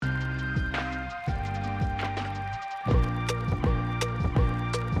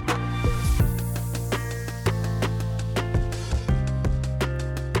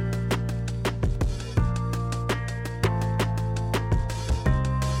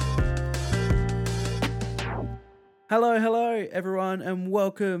Hello, everyone, and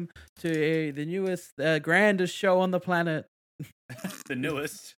welcome to the newest, grandest show on the planet. The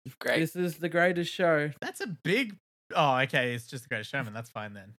newest. Great. This is the greatest show. That's a big... Oh, okay. It's just the Greatest Showman. That's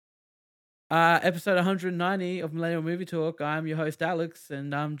fine then. Episode 190 of Millennial Movie Talk. I'm your host, Alex,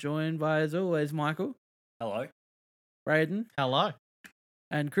 and I'm joined by, as always, Michael, Hello. Braden, Hello.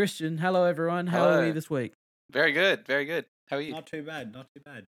 and Christian. Hello, everyone. How are we Hello. this week? Very good. Very good. How are you? Not too bad. Not too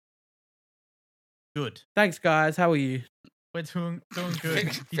bad. Good. Thanks, guys. How are you? We're doing good.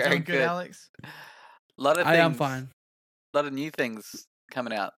 You Very doing good, good. Alex? A lot of I things. am fine. A lot of new things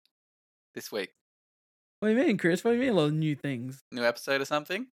coming out this week. What do you mean, Chris? What do you mean a lot of new things? New episode or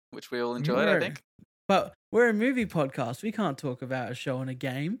something, which we all enjoyed, I think. But we're a movie podcast. We can't talk about a show and a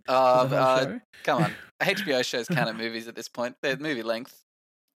game. for the whole show. Come on. HBO shows count at movies at this point. They're movie length.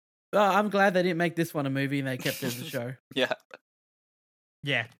 I'm glad they didn't make this one a movie and they kept it as a show. Yeah.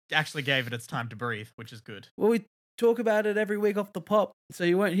 Yeah. Actually gave it its time to breathe, which is good. Well, we talk about it every week off the pop, so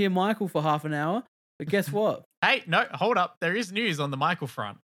you won't hear Michael for half an hour. But guess what? Hey, no, hold up. There is news on the Michael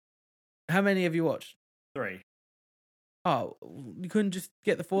front. How many have you watched? 3. Oh, you couldn't just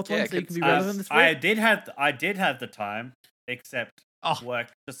get the fourth Yeah, one so you can be it's- relevant this week? I did have the time, except Oh, work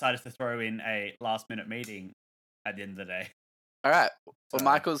decided to throw in a last minute meeting at the end of the day. All right. Well, So,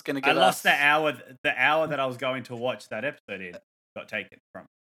 Michael's going to I give lost us... the hour that I was going to watch that episode in got taken from.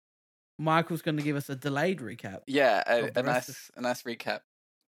 Michael's going to give us a delayed recap. Yeah, of the a rest nice recap.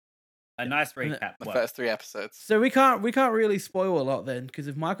 A nice And recap. The What? first 3 episodes. So we can't really spoil a lot then, because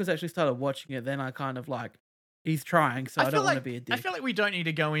if Michael's actually started watching it, then I kind of like he's trying, so I, don't want to be a dick. I feel like we don't need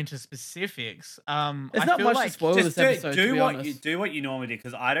to go into specifics. There's I not feel much like to spoil Just this episode. to be what honest. you normally do,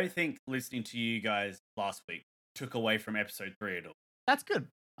 because I don't think listening to you guys last week took away from episode 3 at all. That's good.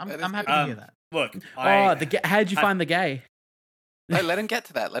 I'm That is happy good. to hear that. Look, How'd you I- find the gay? Hey, let him get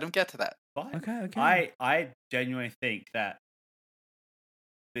to that. Let him get to that. fine. Okay. I genuinely think that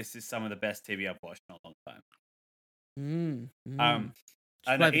this is some of the best TV I've watched in a long time. Should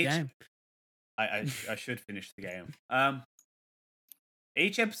And play the game. I should finish the game.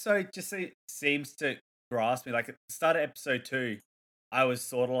 Each episode just seems to grasp me. Like at the start of episode 2, I was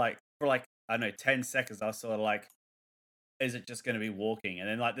sort of like, for like, I don't know, 10 seconds, I was sort of like, is it just going to be walking? And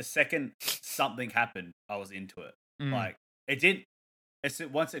then like the second something happened, I was into it. Mm. Like it didn't.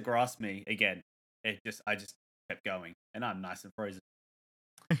 Once it grasped me again, I just kept going, and I'm nice and frozen.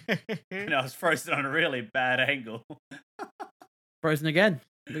 And I was frozen on a really bad angle. Frozen again.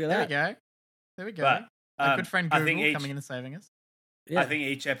 Look at There we that. go. There we go. But A good friend I Google think coming in and saving us. Yeah. I think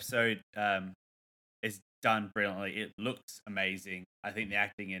each episode is done brilliantly. It looks amazing. I think the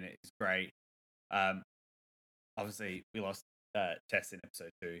acting in it is great. Obviously, we lost Tess in episode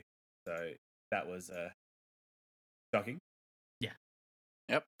 2, so that was shocking.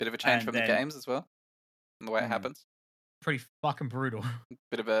 Yep. Bit of a change And from then- the games as well. And the way it Mm. happens. Pretty fucking brutal.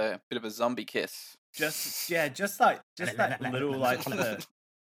 Bit of a zombie kiss. Just that little like the,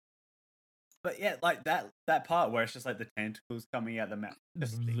 but yeah, like that part where it's just like the tentacles coming out the mouth,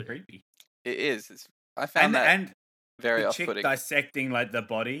 just a bit creepy. It is. I found that And very the chick off-putting. dissecting like the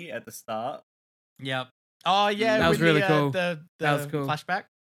body at the start. Yep. Oh yeah, That was with really the, cool. The That was cool. flashback.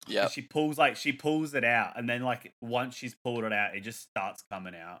 Yeah. She pulls it out, and then like once she's pulled it out, it just starts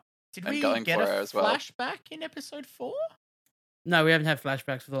coming out. Did And we going get for a her as well. flashback in episode 4? No, we haven't had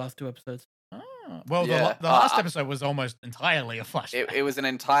flashbacks for the last 2 episodes. Oh. Well, Yeah. the last episode was almost entirely a flashback. It was an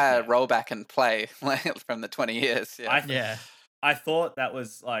entire Yeah. rollback and play from the 20 years. Yeah. Yeah. I thought that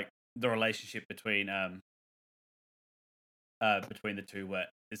was like the relationship between the two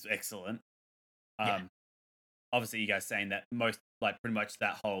is excellent. Yeah. Obviously, you guys saying that pretty much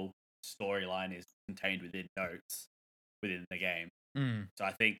that whole storyline is contained within notes within the game. Mm. So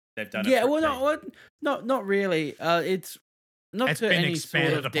I think they've done. Yeah, it well, not really. It's not It's to been any sort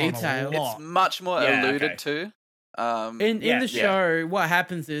expanded of upon a detail. lot. It's much more Yeah, alluded okay. to. In Yeah, the yeah. show, what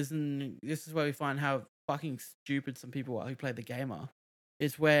happens is, and this is where we find how fucking stupid some people are who play the game are,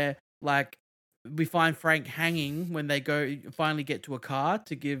 is where like we find Frank hanging when they finally get to a car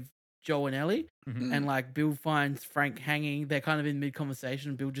to give Joel and Ellie, Mhm. and like Bill finds Frank hanging. They're kind of in mid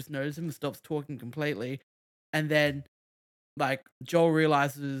conversation. Bill just notices him and stops talking completely, and then like Joel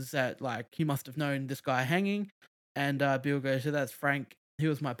realizes that like he must have known this guy hanging, and Bill goes, "So that's Frank. He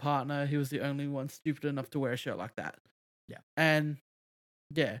was my partner. He was the only one stupid enough to wear a shirt like that." Yeah. And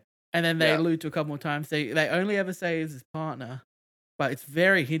yeah. And then they Yeah. allude to a couple more times. They only ever say he's his partner, but it's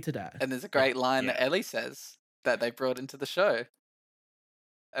very hinted at. and there's a great line Yeah. that Ellie says that they brought into the show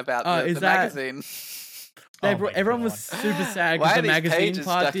about Oh, the is that- magazine. Oh my everyone was God. super sad Why because are the these magazine pages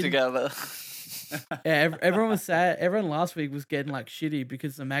part stuck didn't. together? Yeah, everyone was sad. Everyone last week was getting like shitty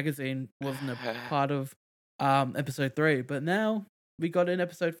because the magazine wasn't a part of episode 3, but now we got in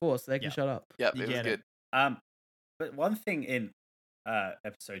episode 4, so they can Yep. shut up. Yep, You it was get it. good. But one thing in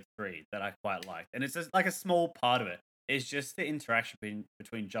episode 3 that I quite liked, and it's just like a small part of it, is just the interaction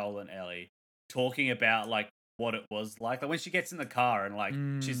between Joel and Ellie talking about like what it was like when she gets in the car and like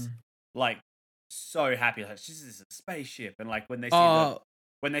she's like so happy, like she's in a spaceship, and like when they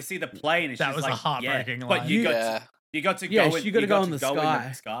see the plane, it's That just was a like, heartbreaking but line. you Yeah. got to Yeah, go. she gotta you go got in to the go sky. in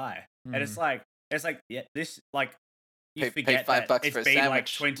the sky, and Mm. it's like yeah, this like you Pay forget $5 that for it's a been like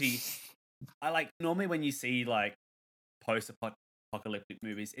sandwich. 20. I like normally when you see like post-apocalyptic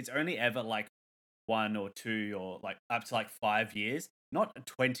movies, it's only ever like 1 or 2 or like up to like 5 years, not a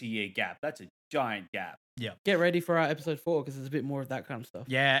 20-year gap. That's a giant gap. Get ready for our episode 4 because there's a bit more of that kind of stuff.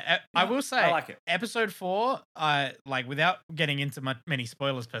 Yeah, I will say, I like it. episode 4, like without getting into many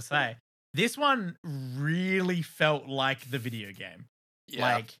spoilers per se, this one really felt like the video game.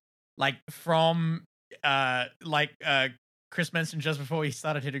 Yeah. Like from Chris mentioned just before he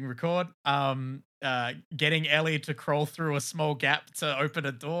started hitting record, getting Ellie to crawl through a small gap to open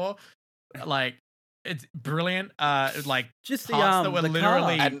a door, like it's brilliant. Like Just the parts that were the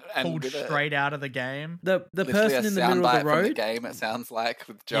literally car. And pulled with a- straight out of the game. the Literally person a in the middle of soundbite the from the road. game, it sounds like,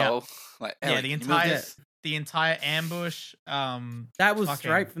 with Yeah. Joel. Like, Yeah, Ellie, the can you move entire this? the entire ambush. That was fucking-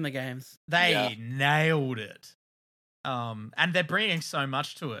 straight from the games. They Yeah. nailed it. And they're bringing so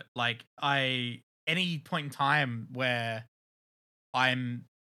much to it. Like any point in time where I'm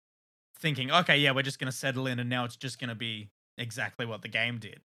thinking, okay, yeah, we're just gonna settle in, and now it's just gonna be exactly what the game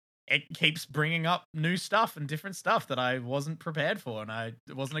did. It keeps bringing up new stuff and different stuff that I wasn't prepared for and I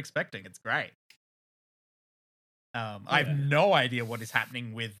wasn't expecting. It's great. I have no idea what is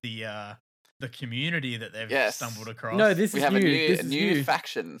happening with the community that they've Yes. stumbled across. No, this We is have new. a This is new new.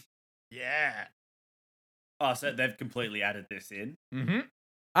 faction. yeah. Oh, so they've completely added this in. Mm-hmm.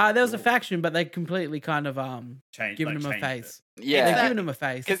 There was a faction, but they completely kind of given him a changed it. face. Yeah. They've that- given him a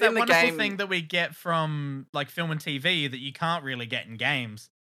face. Because It's that in the wonderful game, thing that we get from like film and TV that you can't really get in games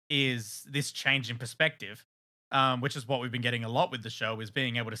is this change in perspective, which is what we've been getting a lot with the show, is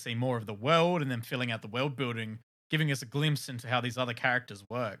being able to see more of the world and then filling out the world building, giving us a glimpse into how these other characters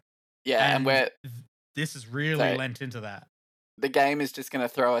work. yeah, and where This is really So- lent into that. the game is just going to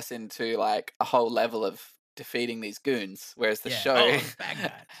throw us into like a whole level of defeating these goons, whereas the Yeah. show Oh, it's bad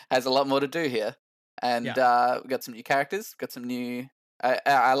guys. has a lot more to do here. And we got some new characters, got some new.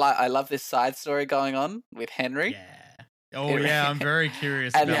 I love this side story going on with Henry. Yeah. Oh yeah, I'm very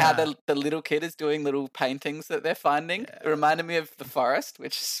curious And about how that. the little kid is doing little paintings that they're finding. Yeah. It reminded me of The Forest,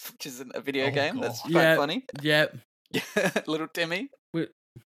 which is a video Oh, game. That's God. quite Yeah. funny. Yep. Little Timmy.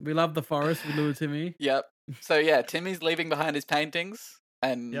 We love the forest with little Timmy. Yep. So yeah, Timmy's leaving behind his paintings,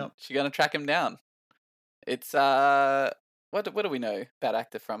 and Yep. she's gonna track him down. It's what do we know about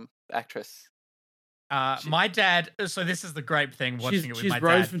actress? My dad. So this is the great thing watching it with She's my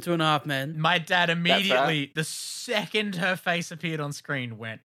Rose dad. from 2.5 Men. My dad right. immediately, the second her face appeared on screen,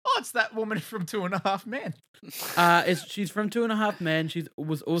 went, "Oh, it's that woman from 2.5 Men." She's from 2.5 Men. She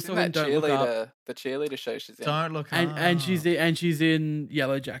was She's also in in that Don't Look Up, the cheerleader show she's in. Don't look. and up. she's in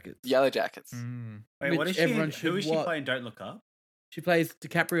Yellow Jackets. Yellow Jackets. Mm. Wait, what Which is she? everyone Who should is she watch. playing? Don't Look Up. She plays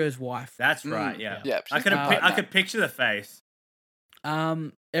DiCaprio's wife. That's right. Yeah. Yeah, I she's could good in I that. could picture the face.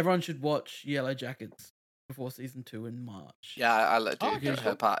 Everyone should watch Yellow Jackets before season 2 in March. Yeah, I do Oh, get okay.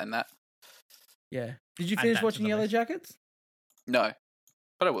 her part in that. Yeah. Did you Add finish that to watching the Yellow list. Jackets? No,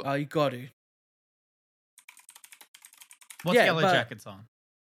 but I will. Oh, you got to. What's Yeah, Yellow but- Jackets on?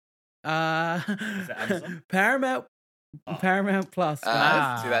 it Amazon? Paramount. Oh. Paramount Plus.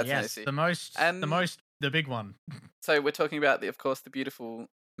 guys. See, that's yes, nice. the big one. So we're talking about, of course, the beautiful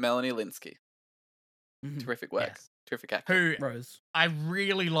Melanie Linsky. Mhm. Terrific work. Yes. Terrific actor. Who Rose. I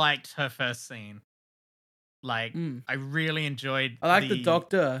really liked her first scene. Like, Mm. I really enjoyed. I like the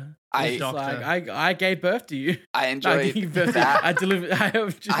doctor. I- It's Doctor. like I gave birth to you. I No, I enjoyed gave birth. that. I delivered.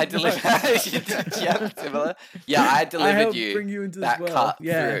 I delivered. Yeah, similar. Yeah, I I delivered helped you bring you into that this world. cut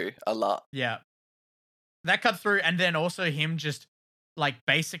through a lot. Yeah. That cut through, and then also him just like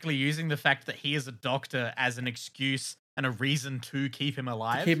basically using the fact that he is a doctor as an excuse and a reason to keep him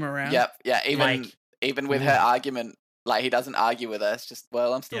alive. Keep him around. Yep. Yeah. Like- Even with her argument, like he doesn't argue with her. It's just,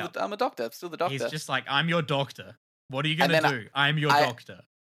 well, I'm still. Yeah. I'm a doctor. I'm still the doctor. He's just like, I'm your doctor. What are you And gonna then do? I'm your I- doctor.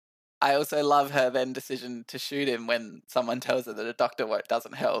 I also love her then decision to shoot him when someone tells her that a doctor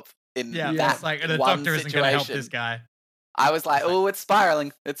doesn't help. In Yeah, that it's like the one doctor isn't gonna help situation. this guy. I was like, oh, it's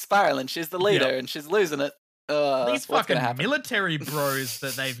spiraling. It's spiraling. She's the leader Yeah. and she's losing it. These what's fucking gonna happen? military bros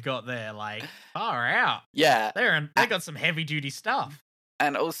that they've got there, like, far out. Yeah. They got some heavy duty stuff.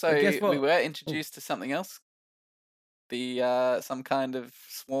 And also, But guess what? we were introduced to something else. The some kind of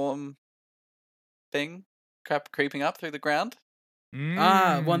swarm thing. crap creeping up through the ground? One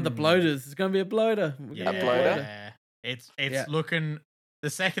of the Mm. bloaters. It's gonna be a bloater. We're Yeah. gonna get bloater? It's Yeah. looking. The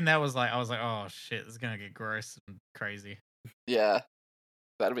second that was like, I was like, oh shit, this is gonna get gross and crazy. Yeah,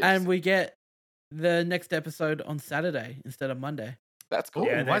 that'll be. And we get the next episode on Saturday instead of Monday. That's cool.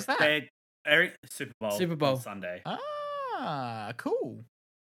 Ooh, why's that? Super Bowl. Super Bowl. On Sunday. Ah, cool.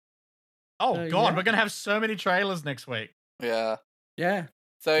 Oh So, god, yeah. we're gonna have so many trailers next week. Yeah. Yeah.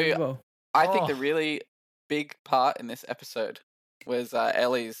 So Super Bowl. I think the Oh. really big part in this episode was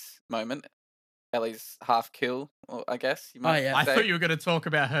Ellie's moment. Ellie's half kill, I guess you might yeah. I say. thought you were gonna talk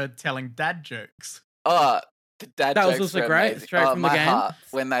about her telling dad jokes. Oh, the dad That was jokes also were great, amazing. straight Oh, from the my game. heart.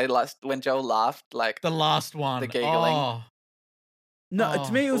 When Joel laughed, like The last one. The giggling. Oh, No, Oh.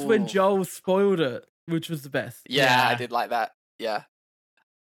 to me it was when Ooh. Joel spoiled it, which was the best. yeah, I Yeah. did like that. Yeah,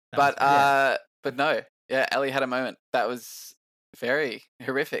 that was but no, yeah, Ellie had a moment that was very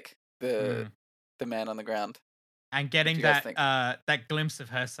horrific. Mm. The man on the ground. and getting you guys that think? that glimpse of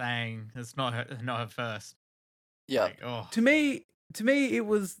her saying it's not her first. Yeah, Like, oh, To me, it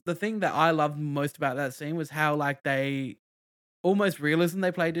was the thing that I loved most about that scene was how like they almost realism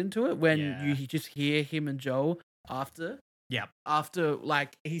they played into it when Yeah. you just hear him and Joel after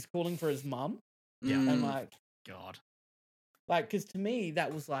like he's calling for his mum Yeah. and Mm, like god. because to me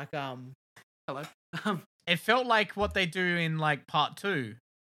that was like hello It felt like what they do in like part 2,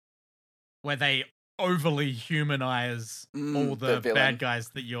 where they overly humanize all the the villain. bad guys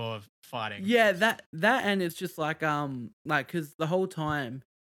that you're fighting. yeah that and it's just like because the whole time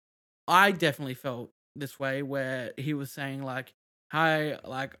I definitely felt this way where he was saying like hi,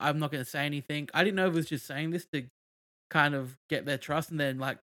 like I'm not gonna say anything. I didn't know if he was just saying this to kind of get their trust and then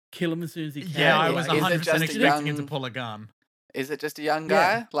like kill him as soon as he can. Yeah, I or, was like, Is it 100% just a expecting him to young- pull a gun. Is it just a young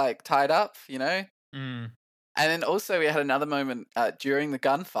guy Yeah. like tied up? You know. Mm. And then also we had another moment during the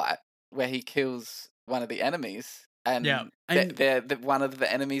gunfight where he kills one of the enemies, and Yeah. And- one of the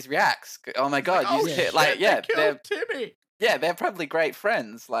enemies reacts. Oh my god! oh, you shit, killed, like they yeah, killed Timmy. they're probably great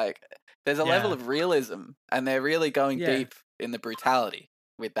friends. Like there's a level Yeah. of realism, and they're really going Yeah. deep in the brutality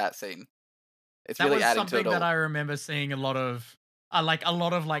with that scene. It's That really was adding to something it all. that I remember seeing a lot of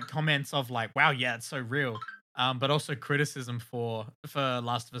comments of like, wow, yeah, it's so real. But also criticism for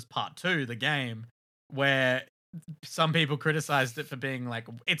Last of Us Part 2, the game, where some people criticized it for being like,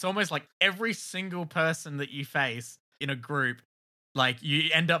 it's almost like every single person that you face in a group, like you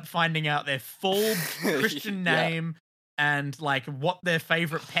end up finding out their full Christian Yeah. name and like what their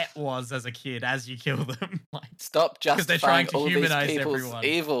favorite pet was as a kid as you kill them. Like, Stop 'Cause they're trying justifying to all these humanize people's everyone.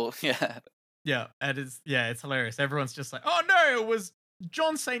 evil. Yeah, yeah, and it's hilarious. Everyone's just like, oh no, it was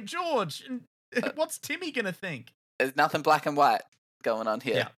John St. George. And what's Timmy gonna think? there's nothing black and white going on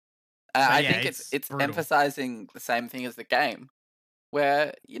here. Yeah. I yeah, think it's it's brutal. emphasizing the same thing as the game,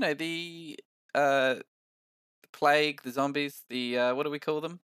 where you know the plague, the zombies, the what do we call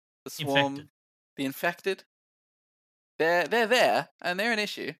them? The swarm, Infected. the infected. They're there and they're an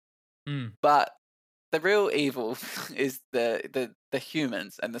issue, Mm. but the real evil is the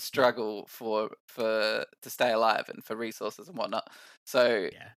humans and the struggle to stay alive and for resources and whatnot. So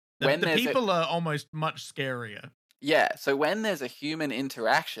Yeah. When The there's a- people are almost much scarier. yeah, so when there's a human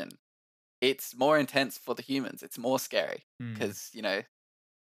interaction, it's more intense for the humans. It's more scary Mm. because you know,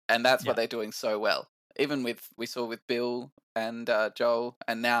 and that's what Yeah. they're doing so well. Even we saw with Bill and Joel,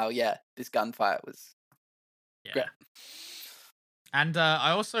 and now this gunfight was Yeah. great. And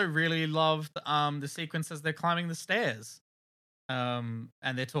I also really loved the sequence as they're climbing the stairs. And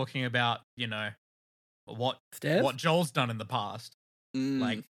they're talking about, you know, what Stairs? Joel's done in the past.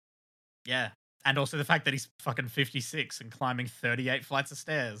 Like, Mm, yeah. And also the fact that he's fucking 56 and climbing 38 flights of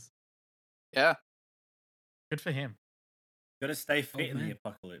stairs. yeah, Good for him. Gotta stay fit in man. the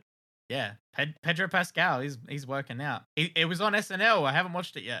apocalypse. Yeah. Pedro Pascal, he's working out. It was on SNL. I haven't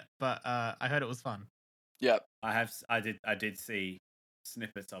watched it yet, but I heard it was fun. yep. I did see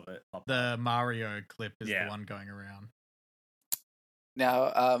snippets of it. pop up. The Mario clip is Yeah. the one going around.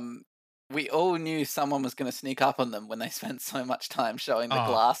 Now, we all knew someone was going to sneak up on them when they spent so much time showing the Oh.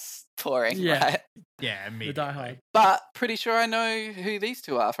 glass touring, Yeah. right? Yeah, The immediately. Die Hard. But pretty sure I know who these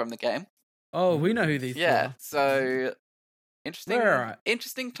two are from the game. Oh, we know who these two Yeah, are. so interesting. We're alright.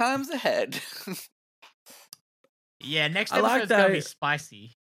 Interesting times ahead. Yeah, next I like episode's gonna be that-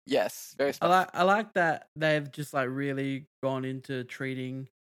 spicy. yes, very special. I like that they've just like really gone into treating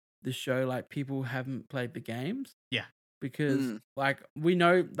the show like people haven't played the games. Yeah. Because Mm. like we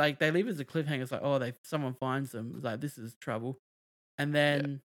know like they leave it as a cliffhanger. It's like, oh, someone finds them. It's like this is trouble. And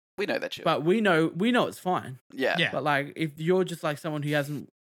then We know that shit. but we know it's fine. yeah. Yeah. But like if you're just like someone who hasn't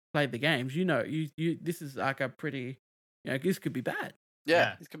played the games, you know, you this is like a pretty this could be bad.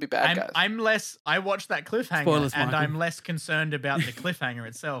 Yeah, these could be bad guys. I watched that cliffhanger, Spoilers, and Michael. I'm less concerned about the cliffhanger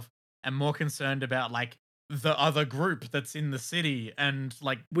itself, and more concerned about like the other group that's in the city, and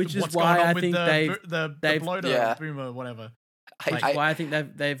like Which is what's why going on I with think the they've- bloater, Yeah. boomer, whatever. Which is why I think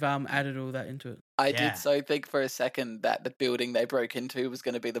they've added all that into it. I Yeah. did so think for a second that the building they broke into was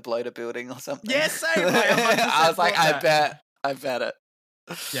going to be the bloater building or something. Yeah, same. I 100% I was like, thought that. I bet it.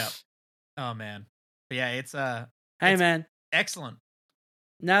 Yeah. Oh man. But yeah, it's Hey It's- man, excellent.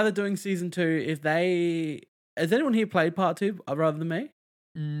 now they're doing season 2. Has anyone here played part 2 rather than me?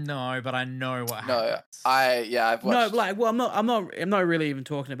 No, but I know what No, happens. I've watched. No, like, well, I'm not really even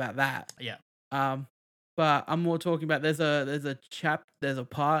talking about that. Yeah. But I'm more talking about there's a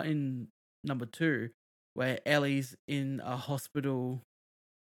part in number 2 where Ellie's in a hospital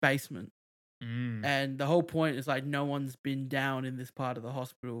basement, Mm. and the whole point is like no one's been down in this part of the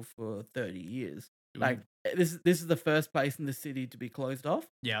hospital for 30 years. Like this is the first place in the city to be closed off,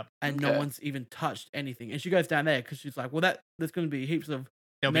 Yep. and no Okay. one's even touched anything. And she goes down there because she's like, well, there's going to be heaps of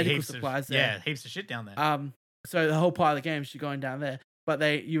There'll medical be heaps supplies of, there. Yeah, heaps of shit down there. So the whole part of the game, she's going down there, but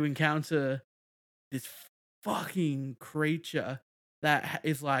you encounter this fucking creature that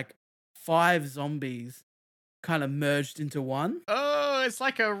is like 5 zombies kind of merged into one. Oh, it's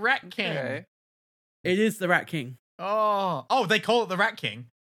like a rat king. Okay. It is the Rat King. Oh, they call it the Rat King.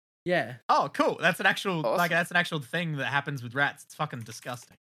 Yeah. Oh, cool. That's an actual Awesome. that's an actual thing that happens with rats. It's fucking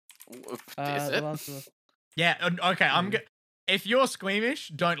disgusting. Is The it? Last of Us. Yeah. Okay. Yeah. If you're squeamish,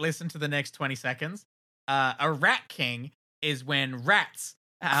 don't listen to the next 20 seconds. A rat king is when rats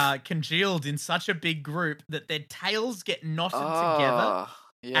congealed in such a big group that their tails get knotted together,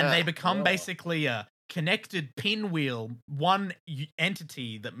 Yeah. and they become Oh. basically a connected pinwheel, one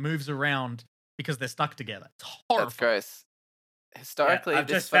entity that moves around because they're stuck together. It's That's horrifying. gross. Historically, I've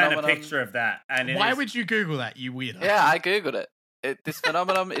this just found a phenomenon. picture of that, and Why would you Google that, you weirdo? Yeah, I googled it. This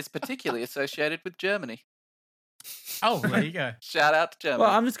phenomenon is particularly associated with Germany. Oh, there you go. Shout out to Germany.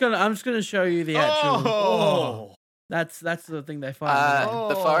 Well, I'm just gonna show you the actual. Oh. That's the thing they find.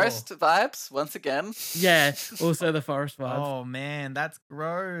 The forest vibes once again. Yeah. Also the forest vibes. Oh man, that's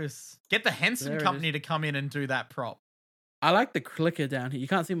gross. Get the Henson There it Company to come in and do that prop. I like the clicker down here. You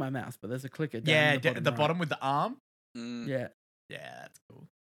can't see my mouse, but there's a clicker down Yeah, in the right. bottom with the arm. Mm. Yeah, Yeah, that's cool.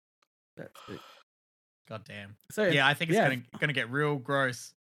 that's it. God damn. So Yeah, I think it's yeah. gonna get real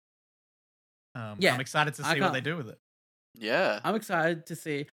gross. Yeah, I'm excited to I see what they can't- do with it. Yeah. I'm excited to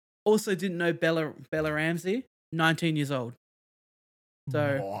see. Also, didn't know Bella Ramsey, 19 years old.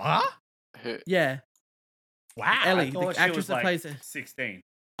 So What? Who- yeah, Wow. Ellie, I thought the she actress was that like plays it. 16.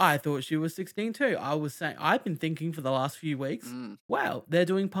 I thought she was 16 too. I've been thinking for the last few weeks. Mm. Wow, they're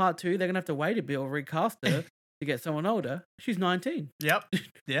doing part 2. They're gonna have to wait a bit or recast her to get someone older. She's 19. Yep.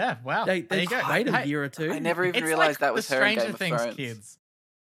 Yeah. Wow. They there you go. just wait a Hey, year or two. I never even it's realized like that was the her in Stranger Game of Things Thrones. kids.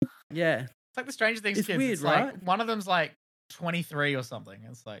 Yeah, It's like the Stranger Things It's kids. weird, It's like right? one of them's like 23 or something.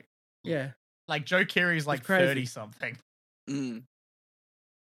 It's like yeah. Joe Keery's like crazy. 30 something. Mm.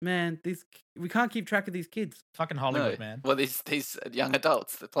 Man, we can't keep track of these kids. Fucking No. Hollywood, man. Well, these young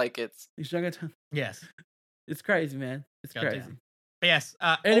adults that play kids. These younger Yes. It's crazy, man. It's Goddamn. crazy. But yes.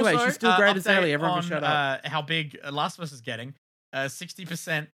 Anyway, also, she's still great as update Ellie. Everyone on, can shut up. How big Last of Us is getting.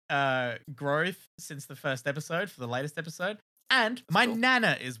 60% growth since the first episode for the latest episode. And my cool.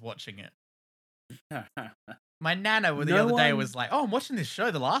 nana is watching it. My nana the No other day one- was like, "Oh, I'm watching this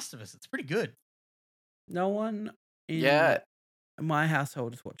show, The Last of Us. It's pretty good." No one in Yeah. my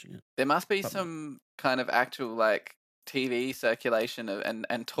household is watching it. There must be Probably. some kind of actual like TV circulation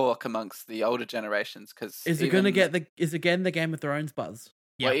and talk amongst the older generations because Is it going to get is again the Game of Thrones buzz?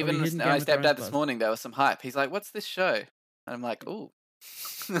 Yeah, well, Are even we hitting my Game of Thrones stepdad this buzz? morning there was some hype. He's like, "What's this show?" And I'm like, "Ooh."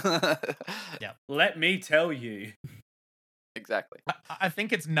 Let me tell you. Exactly. I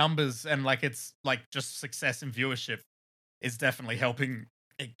think it's numbers and like it's like just success in viewership is definitely helping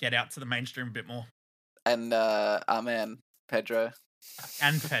it get out to the mainstream a bit more. And our man Pedro.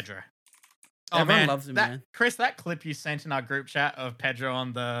 And Pedro. Oh Everyone man, loves him, that, man. Chris, that clip you sent in our group chat of Pedro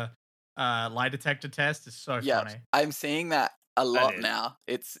on the lie detector test is so Yeah, funny. I'm seeing that a lot is. now.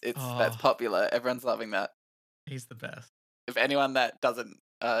 It's Oh. that's popular. Everyone's loving that. He's the best. If anyone that doesn't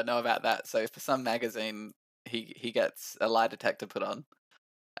know about that, so for some magazine, he gets a lie detector put on,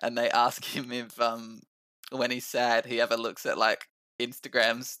 and they ask him if when he's sad he ever looks at like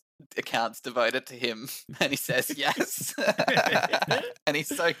Instagram's accounts devoted to him, and he says yes, and he's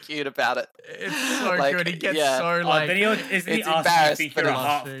so cute about it. It's so Like, good. He gets yeah. so like Then isn't he it's asking if embarrassed, you're but a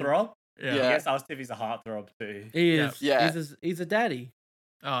it's- heartthrob? yeah. He Yeah. gets asked if he's a heartthrob too. He Yeah. is. Yeah. He's a daddy.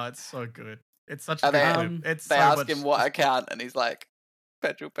 Oh, it's so good. It's such a And good they- clip. It's They so ask much him what just- account, and he's like,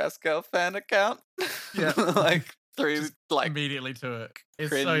 Pedro Pascal fan account. Yeah. Like through Just like immediately to it. It's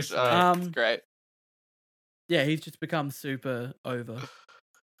cringe. so sweet. It's great. Yeah, he's just become super over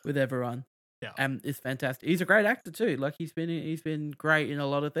with everyone. Yeah. And it's fantastic. He's a great actor too. Like he's been great in a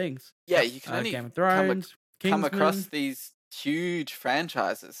lot of things. Yeah, you can only Game of Thrones, come across Kingsman. these huge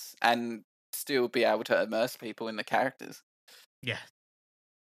franchises and still be able to immerse people in the characters. Yeah.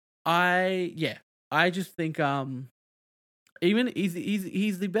 I just think even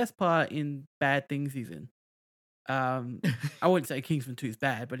he's the best part in bad things he's in. I wouldn't say Kingsman 2 is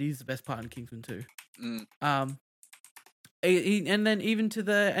bad, but he's the best part in Kingsman 2. Mm. And then even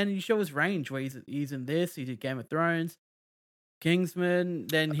and you show his range where he's in this. He did Game of Thrones, Kingsman.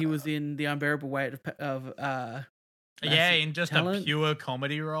 Then he was in The Unbearable Weight of Yeah, in just Talent. a pure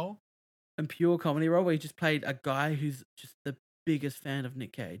comedy role. and pure comedy role where he just played a guy who's just the biggest fan of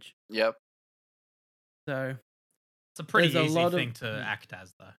Nick Cage. Yep. So, It's a pretty There's a easy lot thing of- to act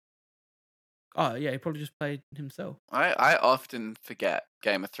as, though. oh yeah, he probably just played himself. I often forget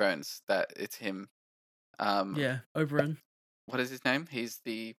Game of Thrones that it's him. Yeah, Oberyn. What is his name? He's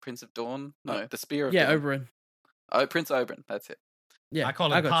the Prince of Dawn? No, the Spear of Yeah, Dawn. Oberyn. Oh, Prince Oberyn. That's it. Yeah, I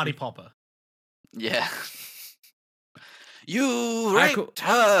call it got Party you. Popper. Yeah. You I raped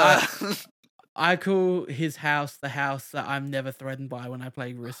her. I call his house the house that I'm never threatened by when I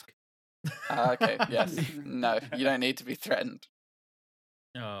play Risk. Okay, yes. No, you don't need to be threatened.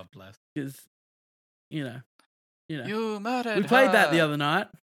 Oh, bless. Because, you know. You murdered We played that the her. other night.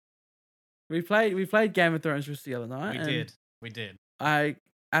 We played Game of Thrones just the other night. We did. I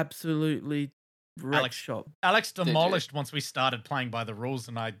absolutely wrecked Alex- shop. Alex you? demolished once we started playing by the rules,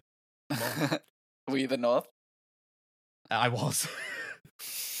 and I Were you the North? was.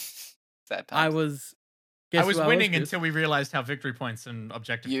 Sad times. I was. I guess was who winning Chris? until we realized how victory points and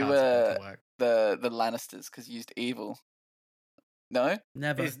objective You cards were were- to work. the Lannisters because you used evil. No?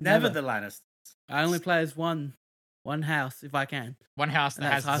 Never. It's never the Lannisters. I only play as one house if I can. One house And that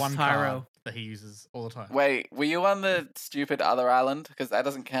that's has House one Tyrell. card that he uses all the time. Wait, were you on the stupid other island? Because that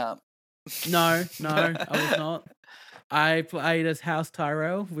doesn't count. No, I was not. I played as House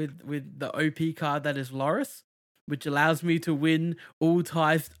Tyrell with the OP card that is Loris, which allows me to win all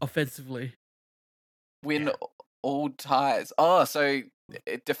ties offensively. Win Yeah. all ties. Oh, so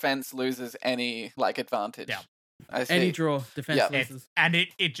defense loses any advantage. Yeah. I see. Any draw, defense Yeah. loses. And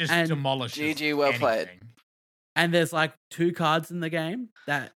it just And demolishes. GG, well played. anything. And there's 2 cards in the game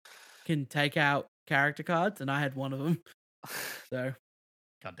that can take out character cards, and I had one of them. So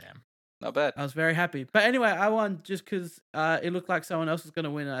Goddamn. Not bad. I was very happy. But anyway, I won just because it looked like someone else was going to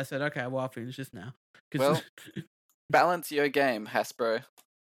win, and I said, okay, well, I'll finish this now. 'Cause- Well- Balance your game, Hasbro.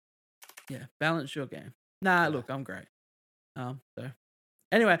 yeah, balance your game. Nah, look, I'm great. So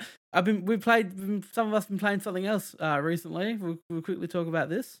anyway, some of us been playing something else recently. We'll quickly talk about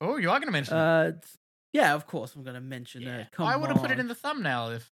this. Oh, you are going to mention it. Yeah, of course I'm going to mention Yeah. it. Come I would have put it on. in the thumbnail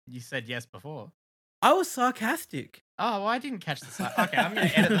if you said yes before. I was sarcastic. Oh, well, I didn't catch the side. Okay, I'm going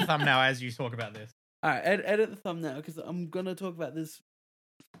to edit the thumbnail as you talk about this. All right, edit the thumbnail because I'm going to talk about this.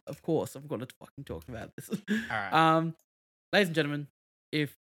 Of course, I'm going to fucking talk about this. All right. Ladies and gentlemen,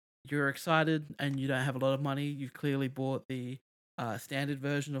 if you're excited and you don't have a lot of money, you've clearly bought the standard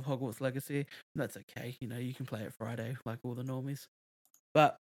version of Hogwarts Legacy. That's okay. You can play it Friday like all the normies.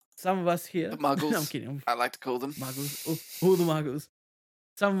 But some of us here... The muggles. I'm kidding. I like to call them. Muggles. All the muggles.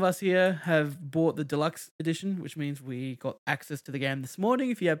 Some of us here have bought the deluxe edition, which means we got access to the game this morning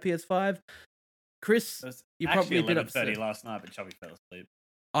if you have PS5. Chris, It was you're actually probably a bit 11:30 upset. last night, but Chubby fell asleep.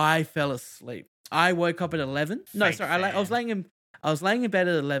 I fell asleep. I woke up at 11. No, Fake sorry. I was fan. laying in bed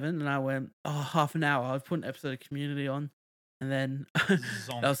at 11 and I went, half an hour. I was putting an episode of Community on and then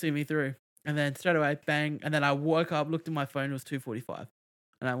Zonk. they'll see me through. And then straight away, bang. And then I woke up, looked at my phone, it was 2:45.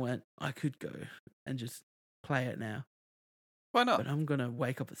 And I went, I could go and just play it now. Why not? But I'm going to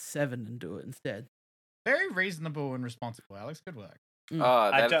wake up at 7 and do it instead. Very reasonable and responsible, Alex. Good work.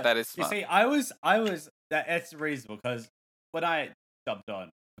 Oh, that is You smart. see, that's reasonable because when I jumped on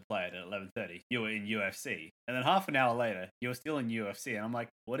to play it at 11:30, you were in UFC, and then half an hour later, you were still in UFC, and I'm like,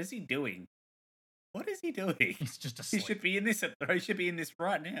 what is he doing? What is he doing? He's just He asleep. should be in this. He should be in this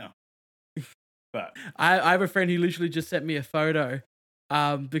right now. But I have a friend who literally just sent me a photo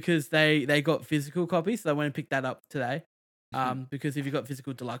because they got physical copies. So I went and picked that up today. Because if you got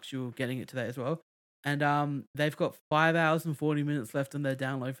physical deluxe, you're getting it today as well. And they've got 5 hours and 40 minutes left on their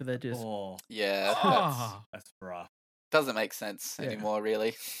download for their disc. oh, Yeah, Oh, that's rough. doesn't make sense Yeah. anymore,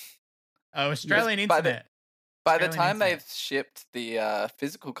 really. Australian by the- internet. By the Australian time internet. they've shipped the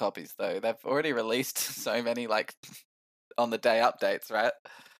physical copies, though, they've already released so many on the day updates, right?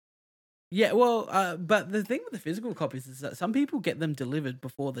 Yeah, well, but the thing with the physical copies is that some people get them delivered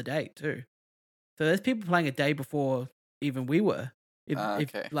before the date too. So there's people playing a day before even we were. If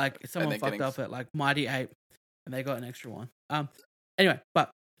Okay. like someone then fucked getting up at like Mighty Ape and they got an extra one. Anyway,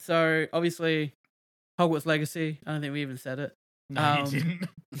 but so obviously Hogwarts Legacy, I don't think we even said it. No, you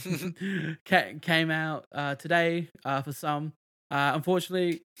didn't. Came out today for some.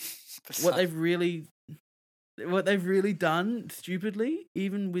 Unfortunately, what they've really done stupidly,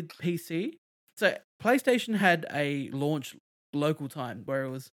 even with PC. So PlayStation had a launch local time where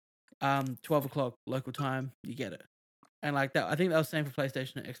it was 12 o'clock local time. You get it, and like that. I think that was the same for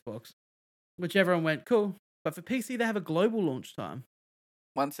PlayStation and Xbox, which everyone went cool. But for PC, they have a global launch time.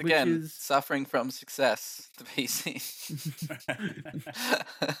 Once which again, is- suffering from success, the PC.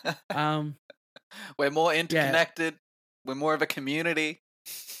 We're more interconnected. We're more of a community.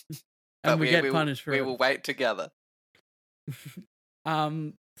 And we get will- punished for we it. will wait together.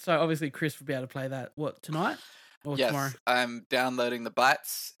 So obviously Chris will be able to play that tonight or Yes, tomorrow. I'm downloading the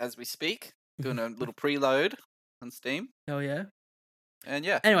bytes as we speak, doing a little preload on Steam, Hell yeah. and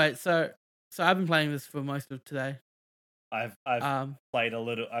yeah, Anyway, so I've been playing this for most of today. I've played a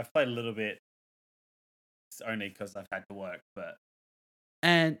little. I've played a little bit. It's only because I've had to work, but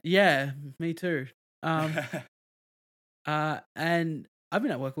And yeah, me too. And I've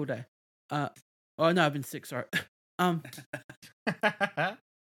been at work all day. Oh no, I've been sick. Sorry.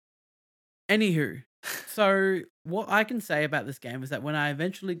 Anywho, so what I can say about this game is that when I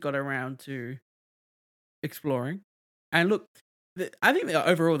eventually got around to exploring, and look, I think that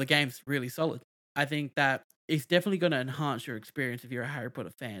overall the game's really solid. I think that it's definitely going to enhance your experience if you're a Harry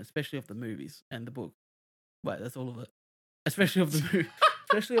Potter fan, especially of the movies and the book. Wait, that's all of it. Especially of the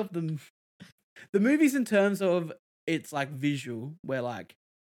especially of the movies in terms of it's like visual, where like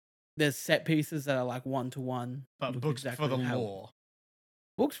there's set pieces that are like 1-to-1. But look books exactly for the how- lore.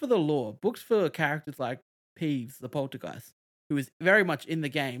 Books for the lore. Books for characters like Peeves, the poltergeist, who is very much in the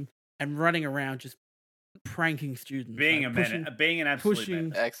game and running around just pranking students, being like, a menace, being an absolute pushing-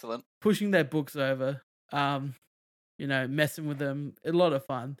 menace. excellent. pushing their books over, messing with them. A lot of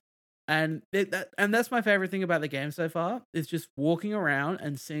fun. And that's my favorite thing about the game so far, is just walking around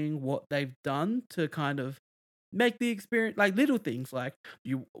and seeing what they've done to kind of make the experience, like little things like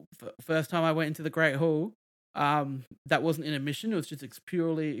first time I went into the Great Hall, that wasn't in a mission, it was just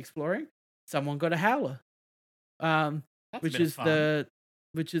purely exploring. Someone got a howler. That's a Which bit of is fun.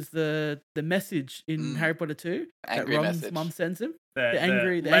 the message in Harry Potter 2 Angry that Ron's message. mum sends him. The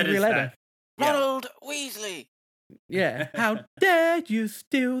angry letters letter. that- yeah. Ronald Weasley. Yeah. How dare you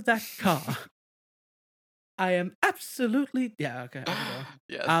steal that car? I am absolutely okay. I can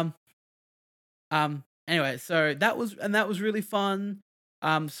Yes. go. Anyway, so that was really fun.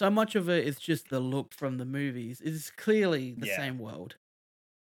 So much of it is just the look from the movies. It's clearly the Yeah. same world.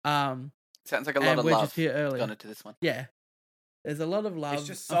 Sounds like a lot and of we're love just here earlier. gone into this one. Yeah. There's a lot of love. It's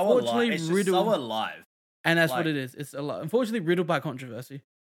just so alive. Unfortunately, It's just riddled, so alive. and that's like- what it is. It's a lot. Unfortunately, riddled by controversy.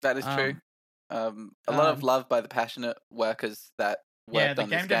 That is true. A lot of love by the passionate workers that Yeah, worked the on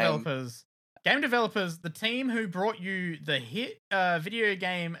game this game. developers. Game developers, the team who brought you the hit video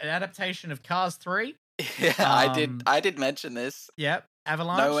game adaptation of Cars 3. Yeah, I did mention this. Yep,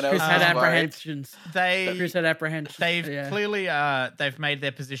 Avalanche. No one else Chris had was worried. apprehensions. They Chris had apprehensions. They've yeah. clearly they've made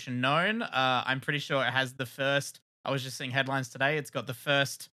their position known. I'm pretty sure it has the first. I was just seeing headlines today. It's got the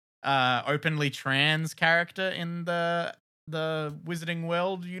first openly trans character in the Wizarding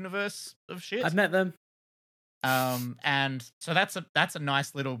World universe of shit. I've met them. And so that's a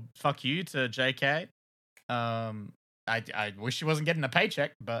nice little fuck you to JK. I wish she wasn't getting a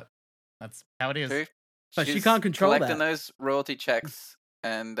paycheck, but that's how it is. True. But she She's can't control collecting that. those royalty checks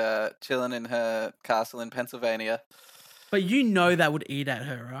and chilling in her castle in Pennsylvania. But you know that would eat at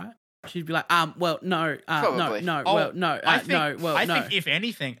her, right? She'd be like, well, no, Probably. no, Oh, well, no, I think, no, well, I no. think if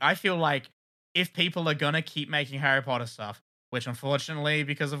anything, I feel like if people are gonna keep making Harry Potter stuff, which unfortunately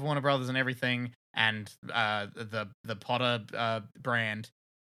because of Warner Brothers and everything and the Potter brand,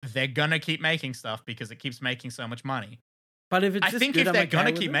 they're gonna keep making stuff because it keeps making so much money. But if it's I just think good, if I'm they're okay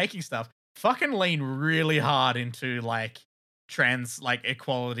gonna with keep it. making stuff, fucking lean really hard into like trans like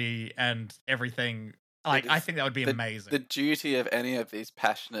equality and everything. Like I is think that would be amazing. The duty of any of these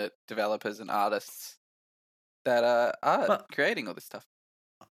passionate developers and artists that are But- creating all this stuff.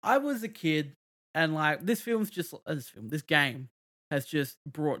 I was a kid, and like this game has just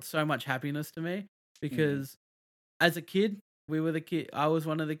brought so much happiness to me because as a kid, I was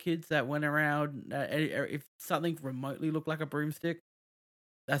one of the kids that went around. If something remotely looked like a broomstick,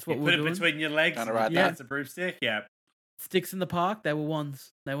 that's what You we're put it doing. between your legs. Kinda and right there. That's a broomstick. Yeah. Sticks in the park, they were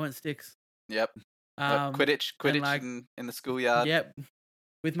wands. They weren't sticks. Yep. Quidditch like- in the schoolyard. Yep.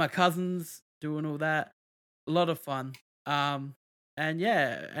 With my cousins doing all that. A lot of fun. And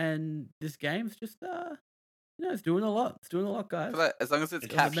and this game's just it's doing a lot. It's doing a lot, guys. But as long as it's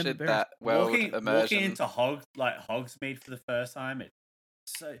It's captured very- that world walking immersion. into Hogsmeade for the first time,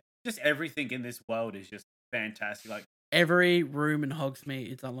 so just everything in this world is just fantastic. Like Every room in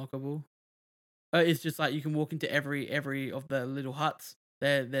Hogsmeade is unlockable. It's just like you can walk into every of the little huts.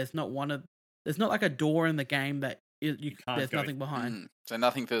 There's not like a door in the game that can't there's go nothing behind. So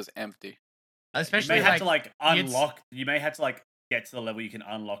nothing feels empty. Especially you may have like to unlock. You may have to get to the level you can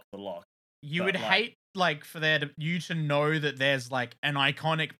unlock the lock. you but, would like- hate for you to know that there's like an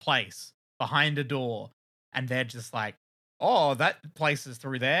iconic place behind a door, and they're just like, oh, that place is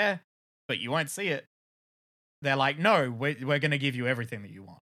through there, but you won't see it. They're like, no, we're gonna give you everything that you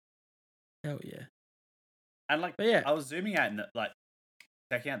want. Hell yeah. And But yeah. I was zooming out and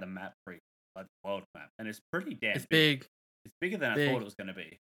checking out the map the world map, and it's pretty damn It's big. It's bigger than I Big. thought it was going to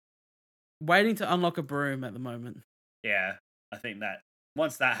be. Waiting to unlock a broom at the moment. Yeah, I think that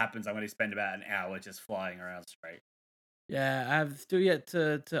once that happens, I'm going to spend about an hour just flying around straight. Yeah, I've still yet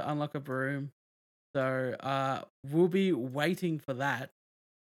to unlock a broom. So we'll be waiting for that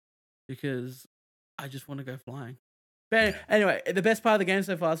because I just want to go flying. But anyway, the best part of the game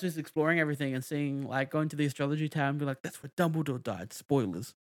so far is just exploring everything and seeing, going to the astrology tower and be like, that's where Dumbledore died.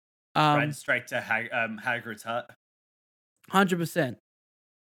 Spoilers. Right straight to Hagrid's hut. 100%.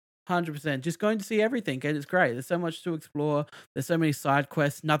 100%. Just going to see everything, and it's great. There's so much to explore. There's so many side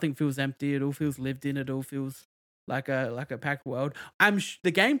quests. Nothing feels empty. It all feels lived in. It all feels like a packed world.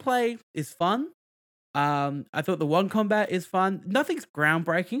 The gameplay is fun. I thought the one combat is fun. Nothing's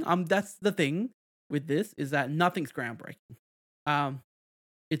groundbreaking. That's the thing with this, is that nothing's groundbreaking.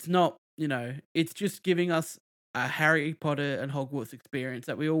 It's not, it's just giving us a Harry Potter and Hogwarts experience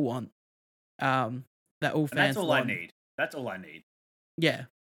that we all want. That all fans And that's all want. I need. That's all I need. Yeah.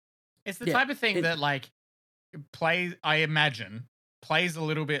 It's the Yeah, type of thing that I imagine plays a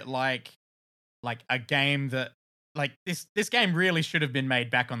little bit like a game that this game really should have been made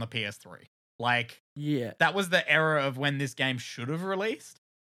back on the PS3. Yeah. That was the era of when this game should have released.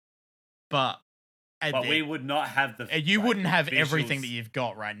 But we would not have you wouldn't have visuals. everything that you've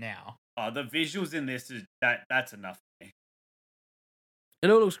got right now. Oh, the visuals in this that's enough for me. It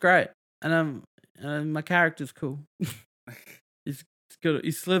all looks great. And my character's cool. He's good.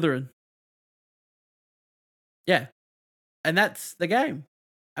 He's Slytherin. Yeah. And that's the game.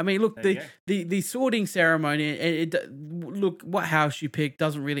 I mean, look, There you the sorting ceremony, look, what house you pick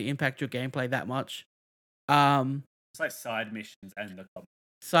doesn't really impact your gameplay that much. It's like side missions and the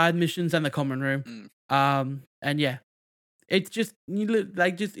Side missions and the common room. And yeah. It's just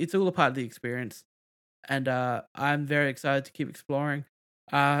it's all a part of the experience. And I'm very excited to keep exploring.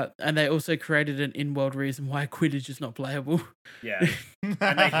 And they also created an in-world reason why Quidditch is not playable. Yeah. And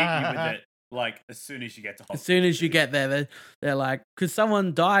they hit you with it as soon as you get to Hogwarts. As soon as you get there, they're like, because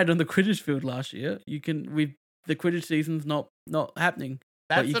someone died on the Quidditch field last year. The Quidditch season's not happening.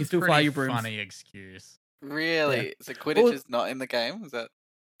 That's but you can a still fly pretty your brooms. funny excuse. Really? Yeah. So Quidditch is not in the game? Is that?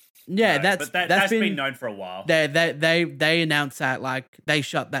 Yeah, No, that's been known for a while. They announced that they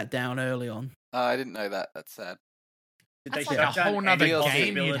shut that down early on. Oh, I didn't know that. That's sad. Did they That's like shut a down whole nother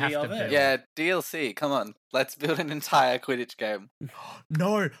any game you'd have possibility to of it? build. Yeah, DLC. Come on, let's build an entire Quidditch game.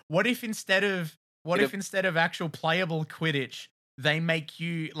 No, what if instead of It'll- actual playable Quidditch, they make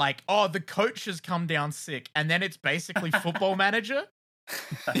you the coach has come down sick, and then it's basically Football Manager?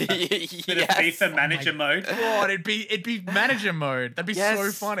 Bit of Yes. FIFA manager mode. God, it'd be manager mode. That'd be so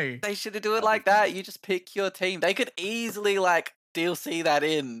Yes. funny. They should do it like that. You just pick your team. They could easily DLC that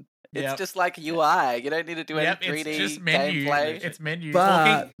in. It's Yep. just like UI. You don't need to do any Yep, 3D it's just menu. gameplay. It's menu.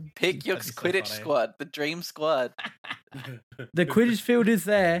 But Pick your That'd be so Quidditch funny. squad, the dream squad. the Quidditch field is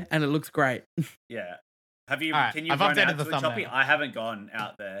there, and it looks great. Yeah. Have you? Alright, Can you I've run updated out the to it, Choppy? thumbnail. I haven't gone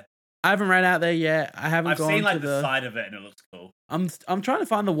out there. I haven't ran out there yet. I haven't I've gone seen to the side of it, and it looks cool. I'm trying to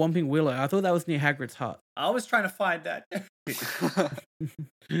find the Whomping Willow. I thought that was near Hagrid's hut. I was trying to find that.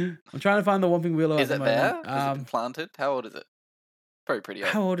 I'm trying to find the Whomping Willow. Is at it the there? moment. Has it been planted? How old is it? Probably pretty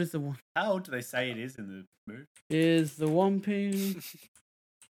old. How old is the one? How old do they say it is in the movie? Is the Whomping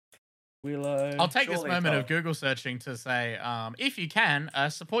Willow? I'll take this Surely moment not. of Google searching to say, if you can,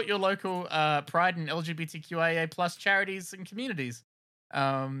 support your local Pride and LGBTQIA plus charities and communities.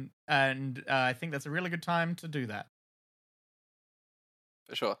 And I think that's a really good time to do that.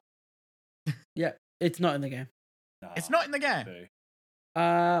 For sure. Yeah, it's not in the game. It's not in the game. Boo.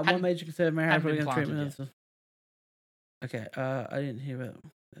 One Hadn't- major concern of Harry hadn't Potter been against treatment. planted Okay, I didn't hear about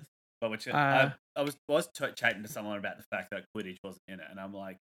this. But which Uh, I was chatting to someone about the fact that Quidditch wasn't in it, and I'm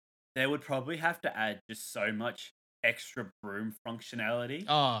like, they would probably have to add just so much extra broom functionality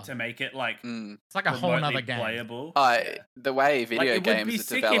Oh, to make it like Mm. it's like a whole remotely nother game. playable. The way video Like, it games would be are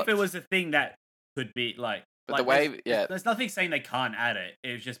sick developed. if it was a thing that could be like. But like, the way, there's, yeah, there's nothing saying they can't add it.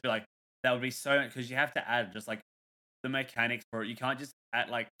 It would just be like that would be so because you have to add just like the mechanics for it. You can't just add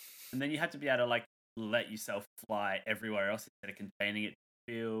like, and then you have to be able to like let yourself fly everywhere else instead of containing it to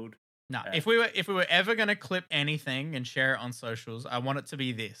the field. No, Yeah. if we were ever going to clip anything and share it on socials, I want it to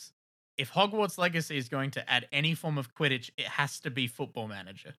be this. If Hogwarts Legacy is going to add any form of Quidditch, it has to be Football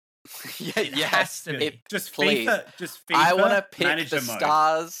Manager. yeah, It yes. has to be. It- Just Please. FIFA. I want to pick manager the mode.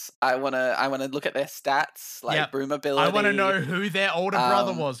 stars. I want to look at their stats, like Yep. broom ability. I want to know who their older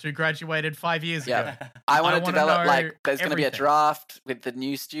brother Um, was who graduated 5 years yeah. ago. I want I to wanna develop know like there's going to be a everything. draft with the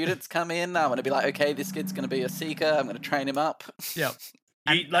new students come in. I want to be like, okay, this kid's going to be a seeker. I'm going to train him up. Yep.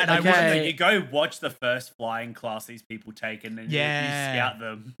 You, And- like, and I you wanna know, Okay. you go watch the first flying class these people take, and then Yeah. you scout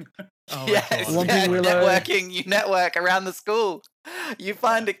them. Oh my Yes, God. One yeah, thing Willow- networking. You network around the school. You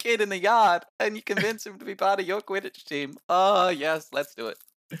find a kid in the yard and you convince him to be part of your Quidditch team. Oh yes, let's do it.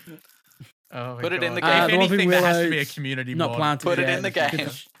 Oh my Put it in the God. game. If the one thing anything, there has to Willow be a is community Not mod. planted Put it yet. in the because game.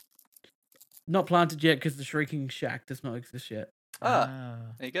 Not planted yet because the Shrieking Shack does not exist yet. Ah,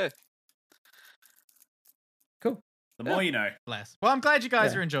 there you go. Cool. The more you know. Bless. Well, I'm glad you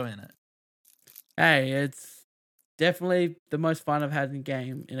guys Yeah. are enjoying it. Hey, it's definitely the most fun I've had in a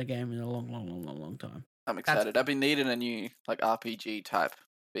game in a long time. I'm excited. I've been needing a new like RPG type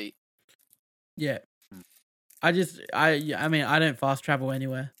beat. Yeah. I mean, I don't fast travel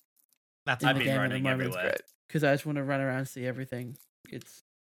anywhere That's In I've the been game at the running moment. It's everywhere. great. because I just want to run around and see everything. It's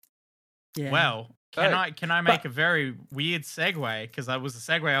yeah. Well, Right. can I make a very weird segue? Because that was a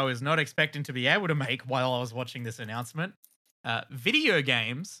segue I was not expecting to be able to make while I was watching this announcement. Video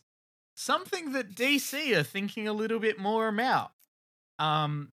games, something that DC are thinking a little bit more about,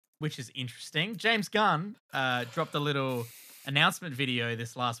 which is interesting. James Gunn dropped a little announcement video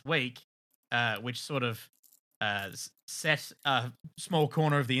this last week, which sort of set a small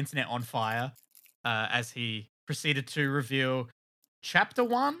corner of the internet on fire as he proceeded to reveal Chapter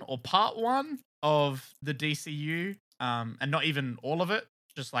 1 or Part 1 of the DCU, and not even all of it,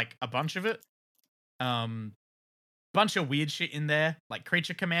 just like a bunch of it. Bunch of weird shit in there, like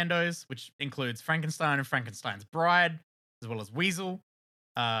Creature Commandos, which includes Frankenstein and Frankenstein's Bride, as well as Weasel,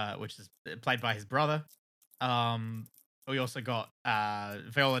 which is played by his brother. We also got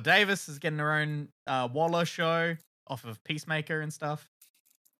Viola Davis is getting her own Waller show off of Peacemaker and stuff.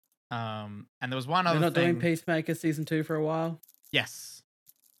 And there was one They're other not thing. doing Peacemaker season 2 for a while. Yes.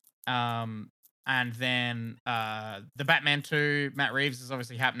 And then the Batman 2, Matt Reeves is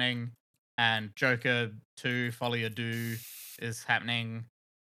obviously happening, and Joker 2, Follow Your Do is happening.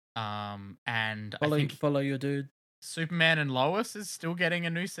 And I think Follow your dude. Superman and Lois is still getting a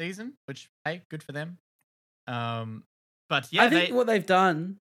new season, which hey, good for them. But yeah, I think what they've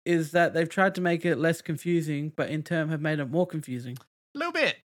done is that they've tried to make it less confusing, but in turn have made it more confusing. a little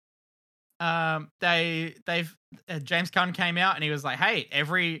bit. They've James Gunn came out and he was like, "Hey,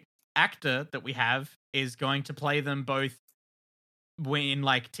 every actor that we have is going to play them both in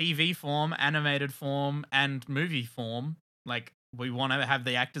like TV form, animated form, and movie form. Like, we want to have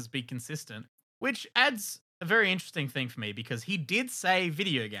the actors be consistent," which adds a very interesting thing for me because he did say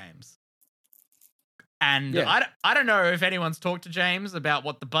video games. And Yeah. I don't know if anyone's talked to James about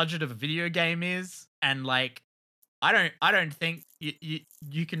what the budget of a video game is, and like I don't think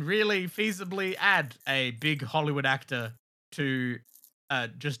you can really feasibly add a big Hollywood actor to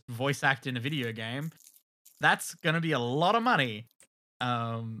just voice act in a video game. That's going to be a lot of money.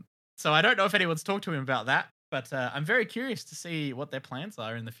 So I don't know if anyone's talked to him about that, but I'm very curious to see what their plans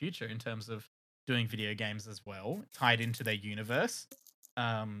are in the future in terms of doing video games as well, tied into their universe.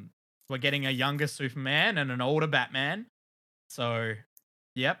 We're getting a younger Superman and an older Batman. So,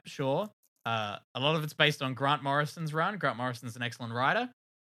 yep, sure. A lot of it's based on Grant Morrison's run. Grant Morrison's an excellent writer.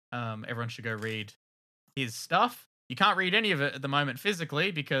 Everyone should go read his stuff. You can't read any of it at the moment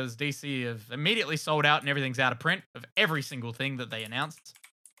physically because DC have immediately sold out and everything's out of print of every single thing that they announced.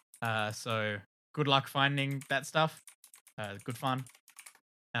 So good luck finding that stuff. Good fun.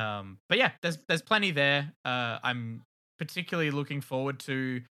 But yeah, there's plenty there. I'm particularly looking forward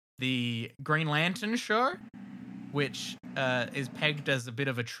to the Green Lantern show, which is pegged as a bit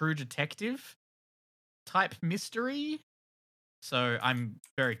of a True Detective type mystery. So I'm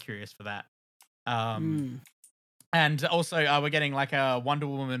very curious for that. And also we're getting like a Wonder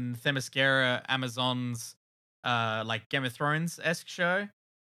Woman Themyscira Amazons like Game of Thrones-esque show.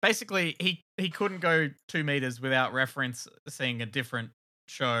 Basically, he couldn't go 2 meters without referencing a different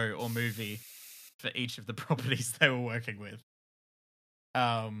show or movie for each of the properties they were working with.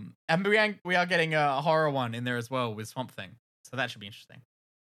 And we are getting a horror one in there as well with Swamp Thing, so that should be interesting.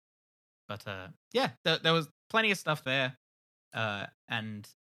 But yeah, there was plenty of stuff there, and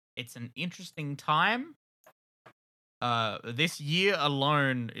it's an interesting time. This year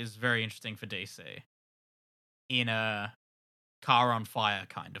alone is very interesting for DC in a car on fire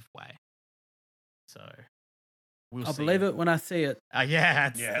kind of way. So we'll I'll see. believe it when I see it. Yeah,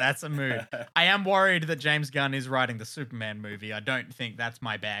 that's a mood. I am worried that James Gunn is writing the Superman movie. I don't think that's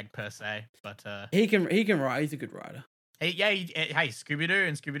my bag per se, but He can write. He's a good writer. hey, Scooby-Doo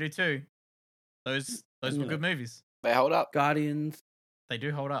and Scooby-Doo 2. Those were Yeah. good movies. They hold up. Guardians, They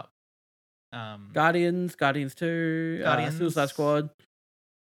do hold up. Guardians 2, Guardians. Suicide Squad.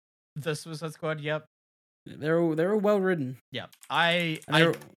 The Suicide Squad, yep. They're all well written. Yep. I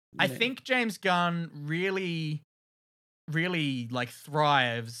think James Gunn really like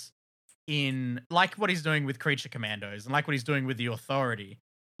thrives in like what he's doing with Creature Commandos and like what he's doing with The Authority,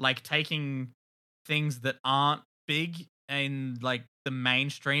 like taking things that aren't big in like the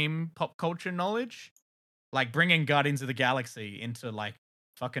mainstream pop culture knowledge, like bringing Guardians of the Galaxy into like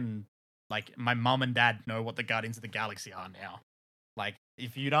fucking like my mum and dad know what the Guardians of the Galaxy are now. Like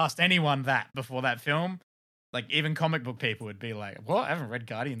if you'd asked anyone that before that film, like even comic book people would be like, "What? I haven't read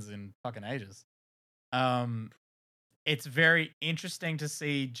Guardians in fucking ages." It's very interesting to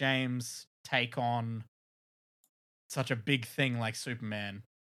see James take on such a big thing like Superman.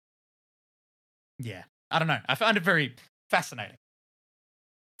 Yeah, I don't know. I find it very fascinating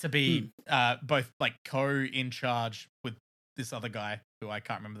to be both like in charge with this other guy who I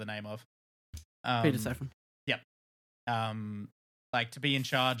can't remember the name of. Peter Safran. Yep. Like to be in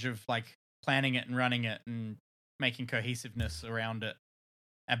charge of like planning it and running it and making cohesiveness around it,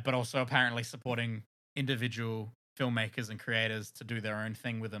 but also apparently supporting individual filmmakers and creators to do their own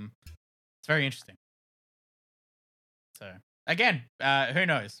thing with them. It's very interesting. So again, who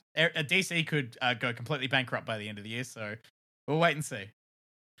knows? DC could go completely bankrupt by the end of the year, so we'll wait and see.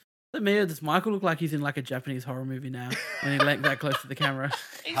 Does Michael look like he's in like a Japanese horror movie now when he leant that close to the camera?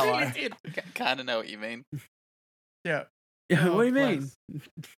 He Hello. really did. Kind of know what you mean. Yeah. Yeah, Oh, what do you bless.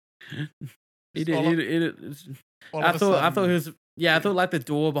 mean? He All of- did. All I of a thought sudden- he was. Yeah, I thought like the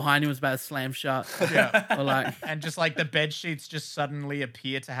door behind him was about to slam shut. Yeah. Or like, And just like the bed sheets just suddenly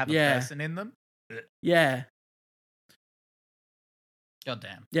appear to have a Yeah. person in them. yeah, God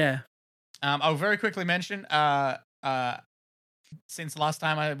damn. yeah. I'll very quickly mention, since last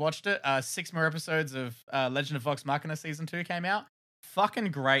time I watched it, 6 more episodes of Legend of Vox Machina Season 2 came out.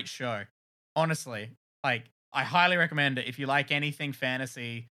 Fucking great show. Honestly. Like, I highly recommend it if you like anything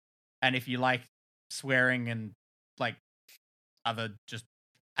fantasy and if you like swearing and, like, other just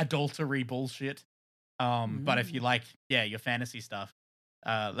adultery bullshit. But if you like, your fantasy stuff,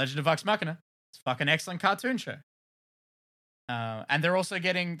 Legend of Vox Machina, it's a fucking excellent cartoon show. And they're also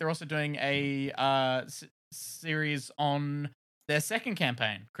doing a series on their second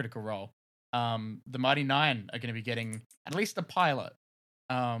campaign, Critical Role. The Mighty Nine are going to be getting at least a pilot.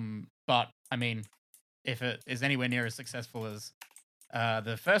 But I mean, if it is anywhere near as successful as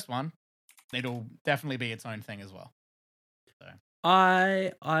the first one, it'll definitely be its own thing as well. So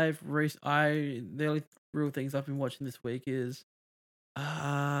The only real things I've been watching this week is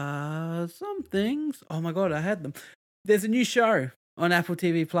some things. Oh my god, I had them. There's a new show on Apple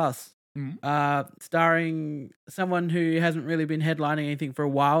TV Plus, starring someone who hasn't really been headlining anything for a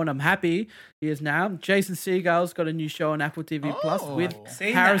while, and I'm happy he is now. Jason Segel's got a new show on Apple TV Plus with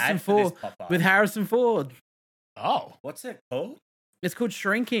Seeing Harrison the ad for this Ford. pop up. With Harrison Ford. Oh, What's it called? It's called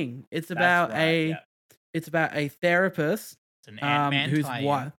Shrinking. It's That's about right, it's about a therapist it's an Ant-Man whose tie-in.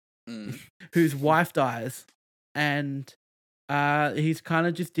 wife Mm. whose wife dies, and he's kind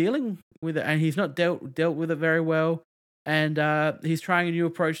of just dealing with it, and he's not dealt with it very well, and he's trying a new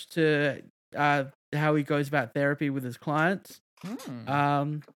approach to how he goes about therapy with his clients.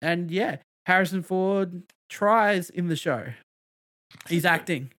 And yeah, Harrison Ford tries in the show. He's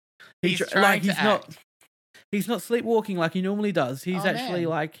acting. He's trying to act. He's not sleepwalking like he normally does. He's Oh, actually man.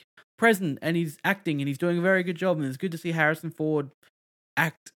 like present, and he's acting, and he's doing a very good job. And it's good to see Harrison Ford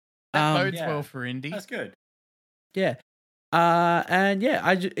act. That bodes Yeah. well for indie. That's good. Yeah. And yeah,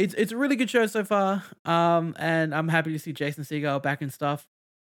 it's a really good show so far. And I'm happy to see Jason Segel back and stuff.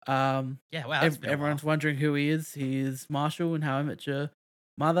 Yeah, wow. That's been a Everyone's while. wondering who he is. He is Marshall in How I Met Your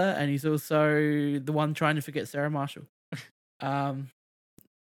Mother, and he's also the one trying to forget Sarah Marshall. So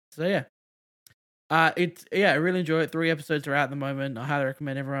yeah. I really enjoy it. 3 episodes are out at the moment. I highly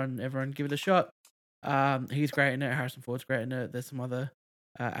recommend everyone give it a shot. He's great in it. Harrison Ford's great in it. There's some other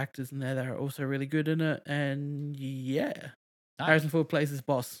actors in there that are also really good in it, and yeah, Nice. Harrison Ford plays his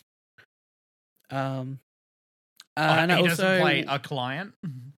boss. And he also, doesn't play a client.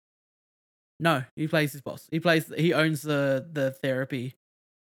 no, he plays his boss. He owns the therapy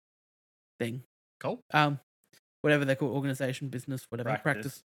thing. Cool. Whatever they call organization, business, whatever,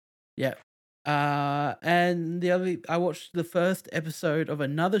 Practice. Yeah. And I watched the first episode of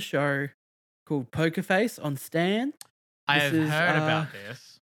another show called Poker Face on Stan. I have This is, heard about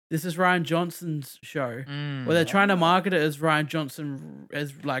this. This is Ryan Johnson's show. Mm. Well, they're trying to market it as Ryan Johnson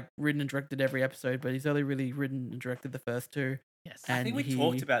has like written and directed every episode, but he's only really written and directed the first two. Yes. I And think we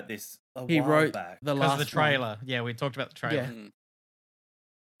talked about this a he while wrote back. the Because last the trailer. Yeah, we talked about the trailer. Yeah. Mm.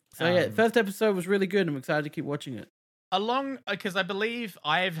 So yeah, first episode was really good. I'm excited to keep watching it. Because I believe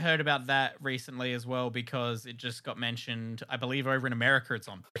I've heard about that recently as well, because it just got mentioned. I believe over in America it's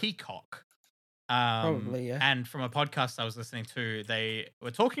on Peacock. Probably, yeah. And from a podcast I was listening to, they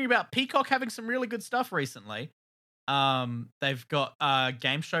were talking about Peacock having some really good stuff recently. They've got a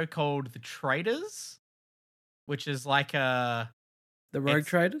game show called The Traders, which is like The Rogue It's-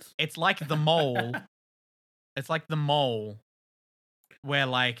 Traders. it's like The Mole. It's like The Mole, where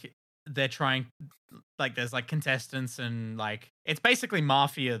like they're trying, like there's like contestants and like it's basically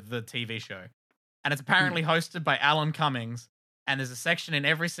Mafia, the TV show, and it's apparently hosted by Alan Cummings. And there's a section in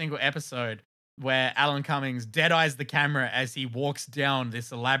every single episode where Alan Cummings dead-eyes the camera as he walks down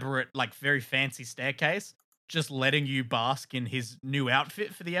this elaborate, like very fancy staircase, just letting you bask in his new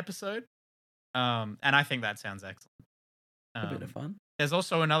outfit for the episode. And I think that sounds excellent. A bit of fun. There's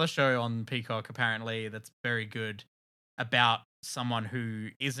also another show on Peacock, apparently, that's very good about someone who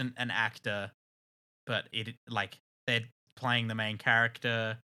isn't an actor, but they're playing the main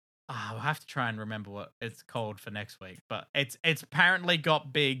character. I'll have to try and remember what it's called for next week. But it's apparently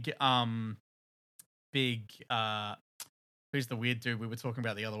got big who's the weird dude we were talking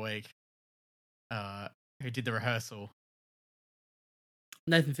about the other week? Who did the rehearsal?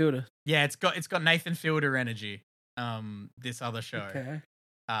 Nathan Fielder. Yeah, it's got Nathan Fielder energy. This other show. Okay.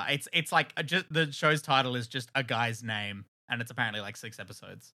 It's like just the show's title is just a guy's name, and it's apparently like 6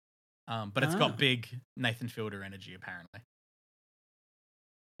 episodes. But it's got big Nathan Fielder energy apparently.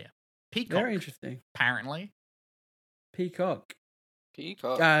 Yeah, Peacock. Very interesting. Apparently, Peacock.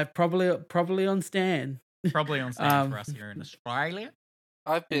 Peacock. Probably on Stan. probably on stand for us here in Australia.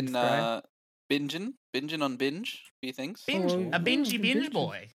 I've been Australia. binging on binge. A few things. Binge, Oh, a bingey some binge binge.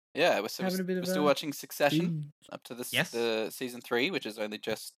 boy. Yeah, we're Having a bit of still a watching Succession Binge. up to this Yes. the season 3, which has only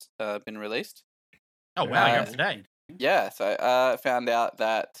just been released. Oh wow, you're Uh, up to date. Yeah, so I found out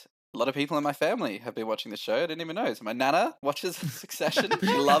that a lot of people in my family have been watching the show. I didn't even know. So my nana watches Succession.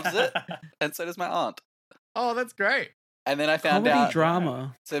 She loves it, and so does my aunt. Oh, that's great. And then I found Comedy out.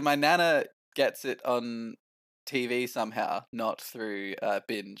 drama. So my nana gets it on TV somehow, not through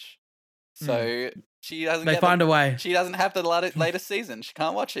binge. So she doesn't. They find a way. She doesn't have the latest season. She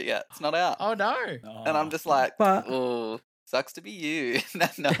can't watch it yet. It's not out. Oh no. And I'm just like, But- oh, sucks to be you. no,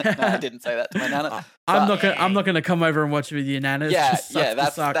 I didn't say that to my nana. I'm But- not gonna come over and watch it with you, Nana. It Yeah, just sucks yeah,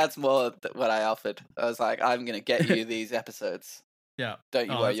 to suck. that's more what I offered. I was like, I'm gonna get you these episodes. Yeah. Don't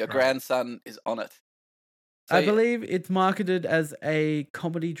you Oh, worry, that's your great. grandson is on it. So, I believe it's marketed as a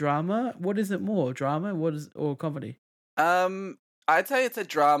comedy drama. What is it more? Drama? Or comedy? I'd say it's a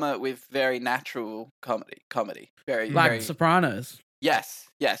drama with very natural comedy. Very, Like very. Sopranos. Yes.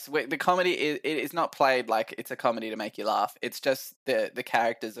 The comedy is not played like it's a comedy to make you laugh. It's just the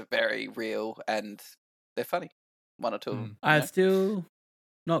characters are very real and they're funny. One or two. of them, you I've know? still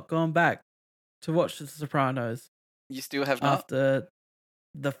not gone back to watch The Sopranos You still have not. after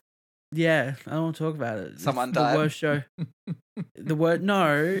the. Yeah, I don't want to talk about it. It's Someone the died? worst show.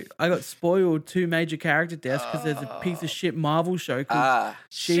 No, I got spoiled 2 major character deaths because there's a piece of shit Marvel show called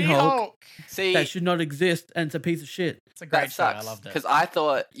She-Hulk See, that should not exist, and it's a piece of shit. It's a great that show. I sucks loved it. because I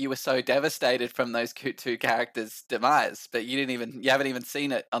thought you were so devastated from those two characters' demise, but you haven't even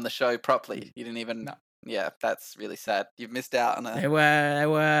seen it on the show properly. You didn't even. No. Yeah, that's really sad. You've missed out on They a.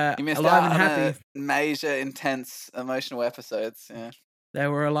 were You missed alive out and on happy. a major, intense, emotional episodes. Yeah. They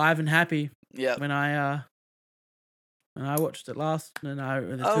were alive and happy Yeah. when I watched it last, and they're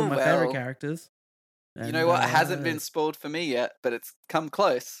 2 Oh, of my favorite well. characters. You And, know what? It hasn't uh, been spoiled for me yet, but it's come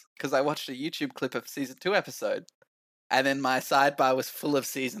close because I watched a YouTube clip of season 2 episode, and then my sidebar was full of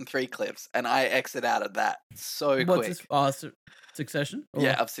season 3 clips, and I exit out of that so What's quick. this? Oh, Succession. Or-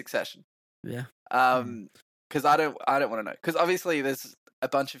 Yeah, of Succession. yeah. Because I don't want to know. Because obviously there's a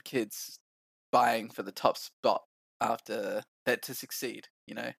bunch of kids vying for the top spot after that to succeed.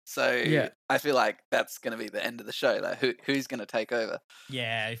 You know, so Yeah. I feel like that's going to be the end of the show. Like, who's going to take over?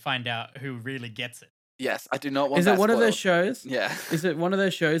 Yeah, you find out who really gets it. Yes, I do not want. Is that it one of those spoiled. shows? Yeah, Is it one of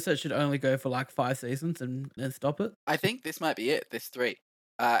those shows that should only go for like 5 seasons and then stop it? I think this might be it. This 3.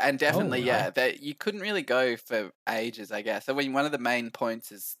 And definitely, wow. yeah, that you couldn't really go for ages, I guess. So one of the main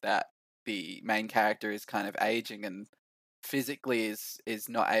points is that the main character is kind of aging and physically is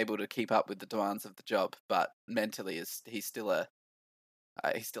not able to keep up with the demands of the job, but mentally he's still a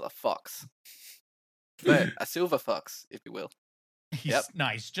fox, but a silver fox, if you will. He's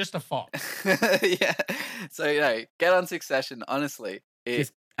nice, just a fox. Yeah. So get on Succession. Honestly,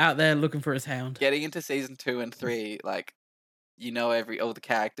 Just out there looking for his hound. getting into season 2 and 3, like all the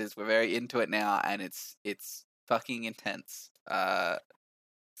characters. We're very into it now, and it's fucking intense.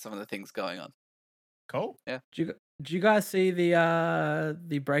 Some of the things going on. Cool. Do you guys see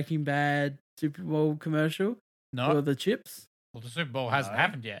the Breaking Bad Super Bowl commercial No, for the chips? well, the Super Bowl hasn't No.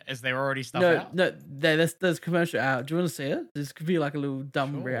 happened yet. Is there already stuff No, out? no, there's commercial out. Do you want to see it? This could be like a little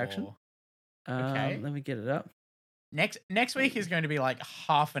dumb reaction. Sure. Okay. Let me get it up. Next week is going to be like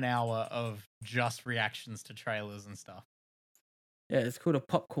half an hour of just reactions to trailers and stuff. Yeah, it's called a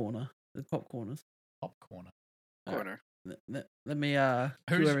popcorner. The popcorners. Popcorn. Corner. Let me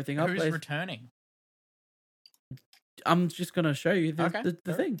cue everything up. Who's please. returning? I'm just gonna show you the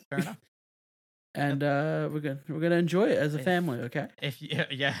fair- thing. Fair enough. And we're gonna enjoy it as a If- family, okay? If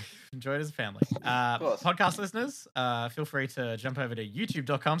enjoy it as a family. course. Podcast listeners, feel free to jump over to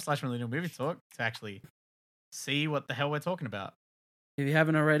youtube.com/Millennial Movie Talk to actually see what the hell we're talking about. If you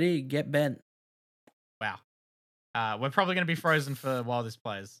haven't already, get bent. Wow. We're probably going to be frozen for a while this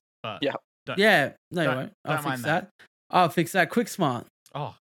plays, but Yeah. Yeah, no, you Don't- won't. I'll don't fix mind that. that. I'll fix that quick smart.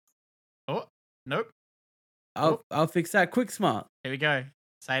 oh, nope. I'll fix that quick smart. Here we go.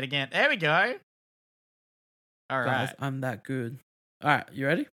 Say it again. There we go. All Guys, right. I'm that good. All right, you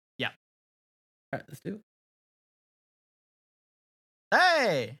ready? Yeah. All right, let's do it.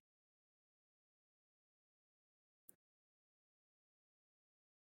 Hey.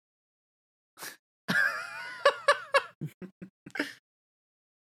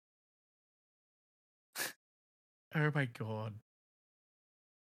 Oh my god.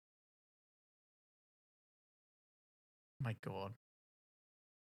 My god.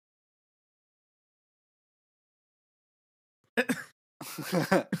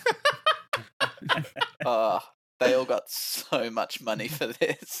 They all got so much money for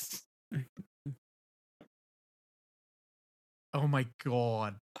this. Oh my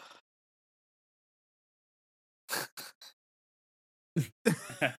god.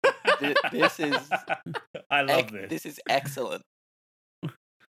 This is I love this. This is excellent.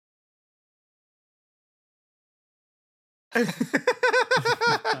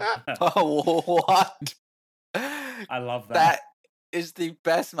 Oh, what? I love that. That is the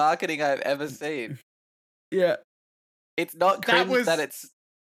best marketing I've ever seen. Yeah. It's not That cringe was that it's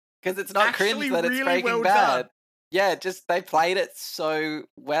because it's not actually cringe that it's really Breaking well Bad. done. Yeah, just they played it so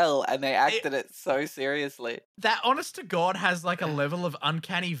well and they acted it so seriously. That honest to God has like a level of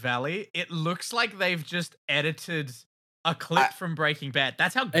uncanny valley. It looks like they've just edited a clip from Breaking Bad.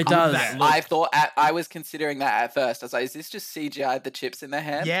 That's how good does. that I looks. I was considering that at first. I was like, is this just CGI the chips in their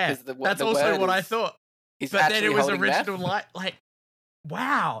hand? Yeah, 'Cause that's the also word what I is- thought. He's But then actually it was holding meth. original light. Like,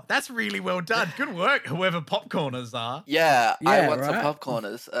 wow, that's really well done. Good work, whoever popcorners are. Yeah, I Yeah, want some right?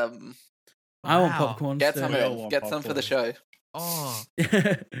 popcorners. I want Wow. popcorn. Get too. some We of all them. want Get some for the show. Oh,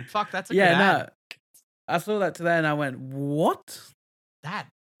 yeah, fuck, that's a good ad. no. I saw that today and I went, what? That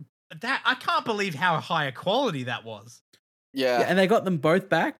I can't believe how high a quality that was. Yeah, and they got them both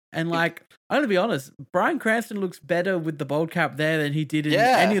back. And like, I'm gonna be honest, Bryan Cranston looks better with the bald cap there than he did in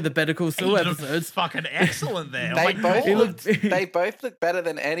Yeah. any of the Better Call He Saul looked episodes. fucking excellent there. They Oh my both God. looked- they both look better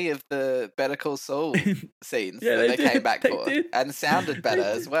than any of the Better Call Saul scenes Yeah, that they they came did. back They for, did. and sounded better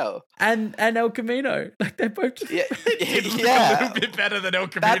as well. and El Camino, like they both. Just, Yeah, It looked a yeah. little bit better than El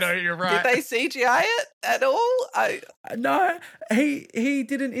Camino. That's- You're right. Did they CGI it at all? No, he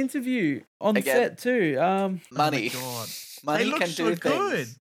did an interview on Again. set too. Money, Oh my God. money They look can so do good.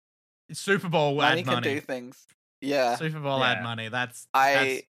 things. Super Bowl Money ad can money. do things. Yeah, Super Bowl ad Yeah. money. That's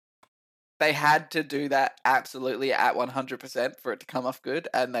they had to do that absolutely at 100% for it to come off good,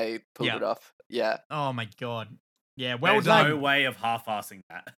 and they pulled Yeah. it off. Yeah, oh my God. Yeah, well There's done. no way of half-assing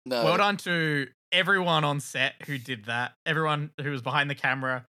that. no, Well done to everyone on set who did that. Everyone who was behind the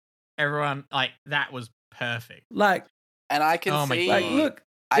camera. Everyone, like, that was perfect. like, And I can Oh my see, like, God. look,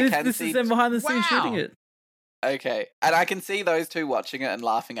 I this, can this see. is them behind the scenes shooting Wow. it. Okay, and I can see those two watching it and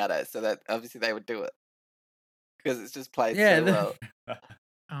laughing at it, so that obviously they would do it because it's just played Yeah, so the- well.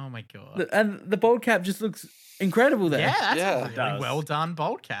 Oh my God. And the bald cap just looks incredible there. Yeah, that's Yeah. a It really does. well done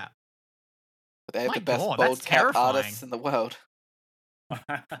bold cap. They have My the best God, that's bold cap terrifying. artists in the world.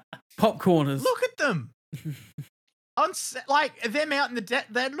 Popcorners. Look at them. On set, like, them out in the deck,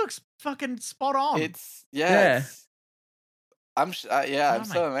 that looks fucking spot on. It's Yeah. it's I'm Oh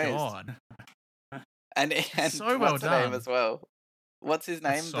so my amazed. God. And So well what's the name done. as well? What's his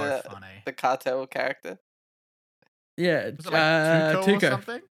name? That's so funny. The cartel character? Yeah, Was it like Tuco or Tuco.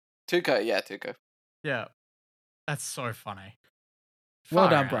 something? Tuco, yeah, Tuco. Yeah. That's so funny. Well Far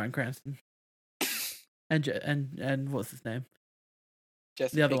done, out. Bryan Cranston. And what's his name?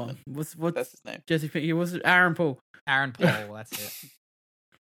 Jesse The other Pinkman. one. What's That's his name. Jesse Pinkman? Was it Aaron Paul? Aaron Paul, that's it.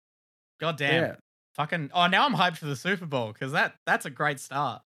 God damn. Yeah. Fucking now I'm hyped for the Super Bowl because that's a great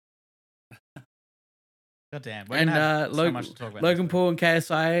start. God damn. We're And gonna have so much to talk about. Logan next week. Paul and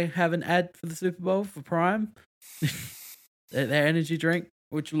KSI have an ad for the Super Bowl for Prime. their energy drink,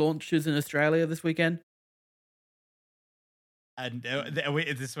 which launches in Australia this weekend. And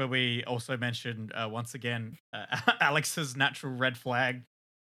this is where we also mentioned once again Alex's natural red flag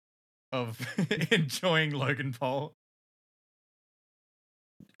of enjoying Logan Paul.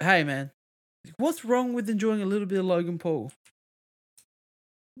 Hey man, what's wrong with enjoying a little bit of Logan Paul?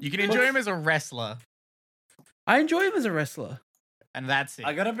 You can enjoy him as a wrestler, I enjoy him as a wrestler. and that's it.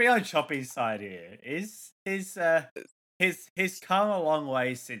 I gotta be on Choppy's side here. He's come a long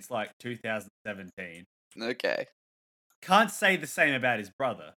way since like 2017. Okay. Can't say the same about his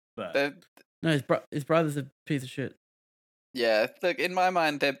brother, but No, his brother's a piece of shit. Yeah, look, in my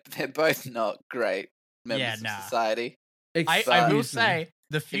mind, they're both not great members of nah. society. I will Excuse me. say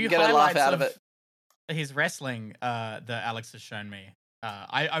the few get a laugh highlights out of it. his wrestling that Alex has shown me,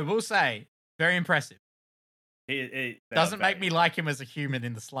 I will say very impressive. he Doesn't make me like him as a human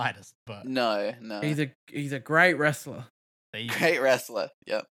in the slightest, but No. He's a great wrestler. there you go. Great wrestler.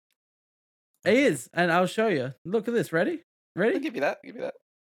 Yep. He is, and I'll show you. Look at this. Ready? I'll Ready? give you that.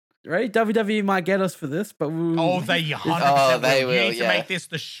 Ready? WWE might get us for this, but we'll... Oh, they 100% Oh, they will. You will, need to yeah. make this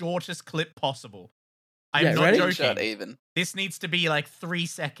the shortest clip possible. I'm Yeah, not ready? joking. Shot even. This needs to be like 3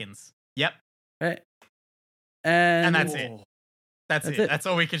 seconds. Yep, Right. and that's it. Oh, That's That's it. it. That's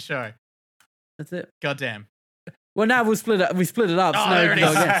all we can show. That's it. God damn. Well, now we'll split it. We split it up. Oh, so there it no,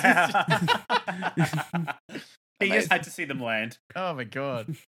 is. again. he just had to see them land. Oh my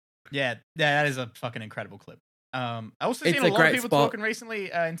god. Yeah, that is a fucking incredible clip. I also It's seen a a lot of great people spot. talking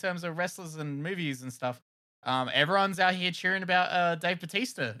recently in terms of wrestlers and movies and stuff. Everyone's out here cheering about Dave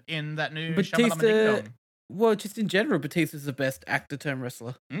Bautista in that new Shamalama Ding Batista, Dong. well, just in general, Batista's the best actor turned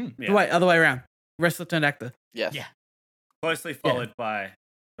wrestler. Yeah. Wait, other way around. Wrestler turned actor. Yes. Yeah. Closely followed by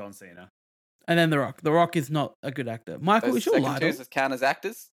John Cena. And then The Rock. The Rock is not a good actor. Michael, Those is your second lidle? twos count as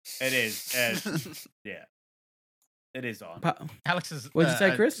actors. It is. Yeah. It is on. Alex's. What'd you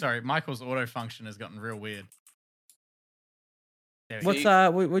say, Chris? Sorry, Michael's auto function has gotten real weird. There we What's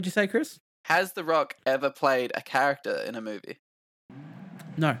go. what'd you say, Chris? Has The Rock ever played a character in a movie?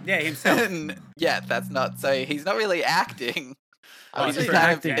 No. Yeah, himself. Yeah, that's not. So he's not really acting. Oh, He's he's just not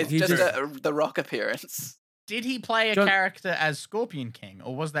kind acting. of. It's He just just- a The Rock appearance. Did he play a John- character as Scorpion King,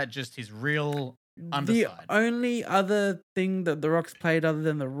 or was that just his real The underside? only other thing that The Rock's played other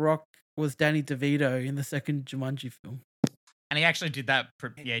than The Rock was Danny DeVito in the second Jumanji film. And he actually did that.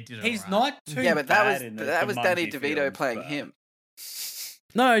 Yeah, he did it. He's alright. not too Yeah, but bad in that was the Danny Jumanji DeVito films, playing but- him.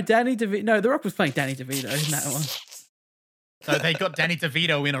 No, Danny DeVito. No, The Rock was playing Danny DeVito in that one. So they got Danny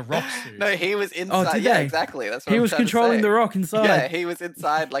DeVito in a rock suit. No, he was inside. did Yeah, they? exactly. That's what He I'm was trying to controlling say. The Rock inside. Yeah, he was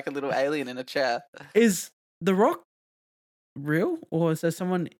inside like a little alien in a chair. Is The Rock real, or is there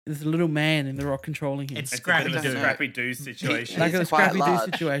someone? There's a little man in The Rock controlling him. It's It's Scrappy a bit of Doo. a Scrappy Doo situation. like he's a quite Scrappy Doo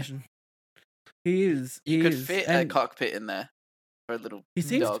large. situation. He is. He You could is. fit a and cockpit in there for a little. he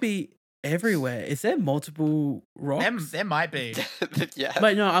seems to dog. be everywhere. Is there multiple rocks? There might be. Yeah.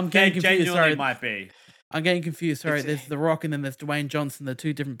 Wait, no, I'm getting confused. Genuinely Sorry, might be. I'm getting confused. Sorry, It's- there's The Rock and then there's Dwayne Johnson. They're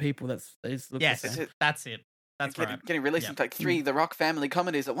two different people. They just look Yes, the same. that's it. That's getting, right. getting released Yeah. in like 3 The Rock family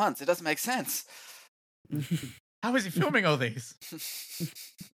comedies at once. It doesn't make sense. How is he filming all these?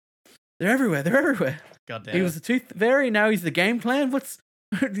 They're everywhere. They're everywhere. God damn. He was the tooth fairy. Now he's the game plan. What's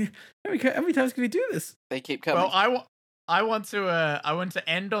how many times can we do this? They keep coming. Well, I want to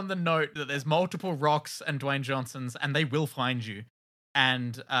end on the note that there's multiple Rocks and Dwayne Johnsons, and they will find you.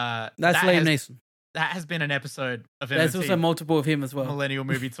 And That's that Liam has, Neeson. That has been an episode of There's MMT also multiple of him as well. Millennial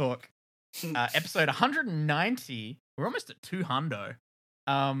Movie Talk. Episode 190. We're almost at 200.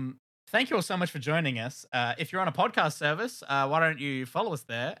 Thank you all so much for joining us. If you're on a podcast service, why don't you follow us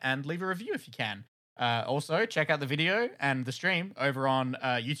there and leave a review if you can. Also, check out the video and the stream over on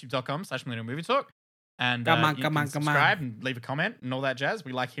youtube.com/Millennial Movie Talk. And Come on, you come can on, come on. subscribe and leave a comment and all that jazz.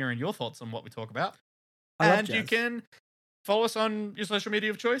 We like hearing your thoughts on what we talk about. I love And you jazz. can follow us on your social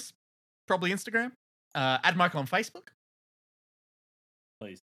media of choice, probably Instagram. Add Michael on Facebook.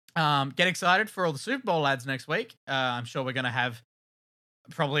 Please. Get excited for all the Super Bowl ads next week. I'm sure we're going to have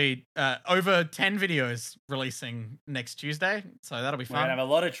probably over 10 videos releasing next Tuesday, so that'll be We're gonna fun. have a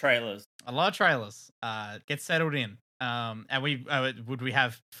lot of trailers. A lot of trailers. Get settled in. And we would we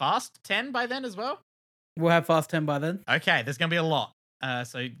have Fast 10 by then as well? We'll have Fast 10 by then. Okay, there's gonna be a lot.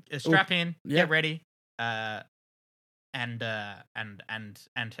 So strap in, yeah. get ready. And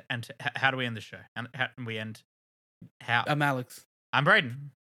how do we end the show? And how do we end? How? I'm Alex. I'm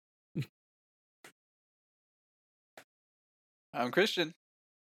Braden. I'm Christian.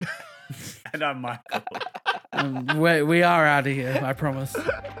 And I'm Michael. We are out of here, I promise.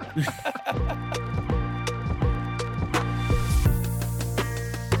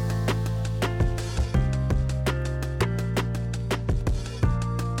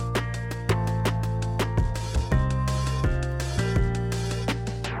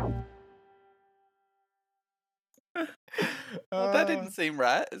 Well, that didn't seem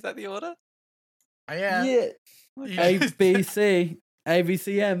right. Is that the order? Yeah. A, B, C, A, B,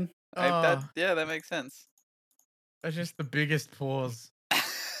 C, M. That makes sense. That's just the biggest pause.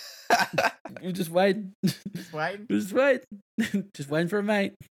 You're just waiting. Just waiting. Just wait. Just waiting for a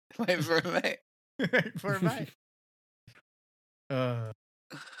mate. Wait for a mate. For a mate.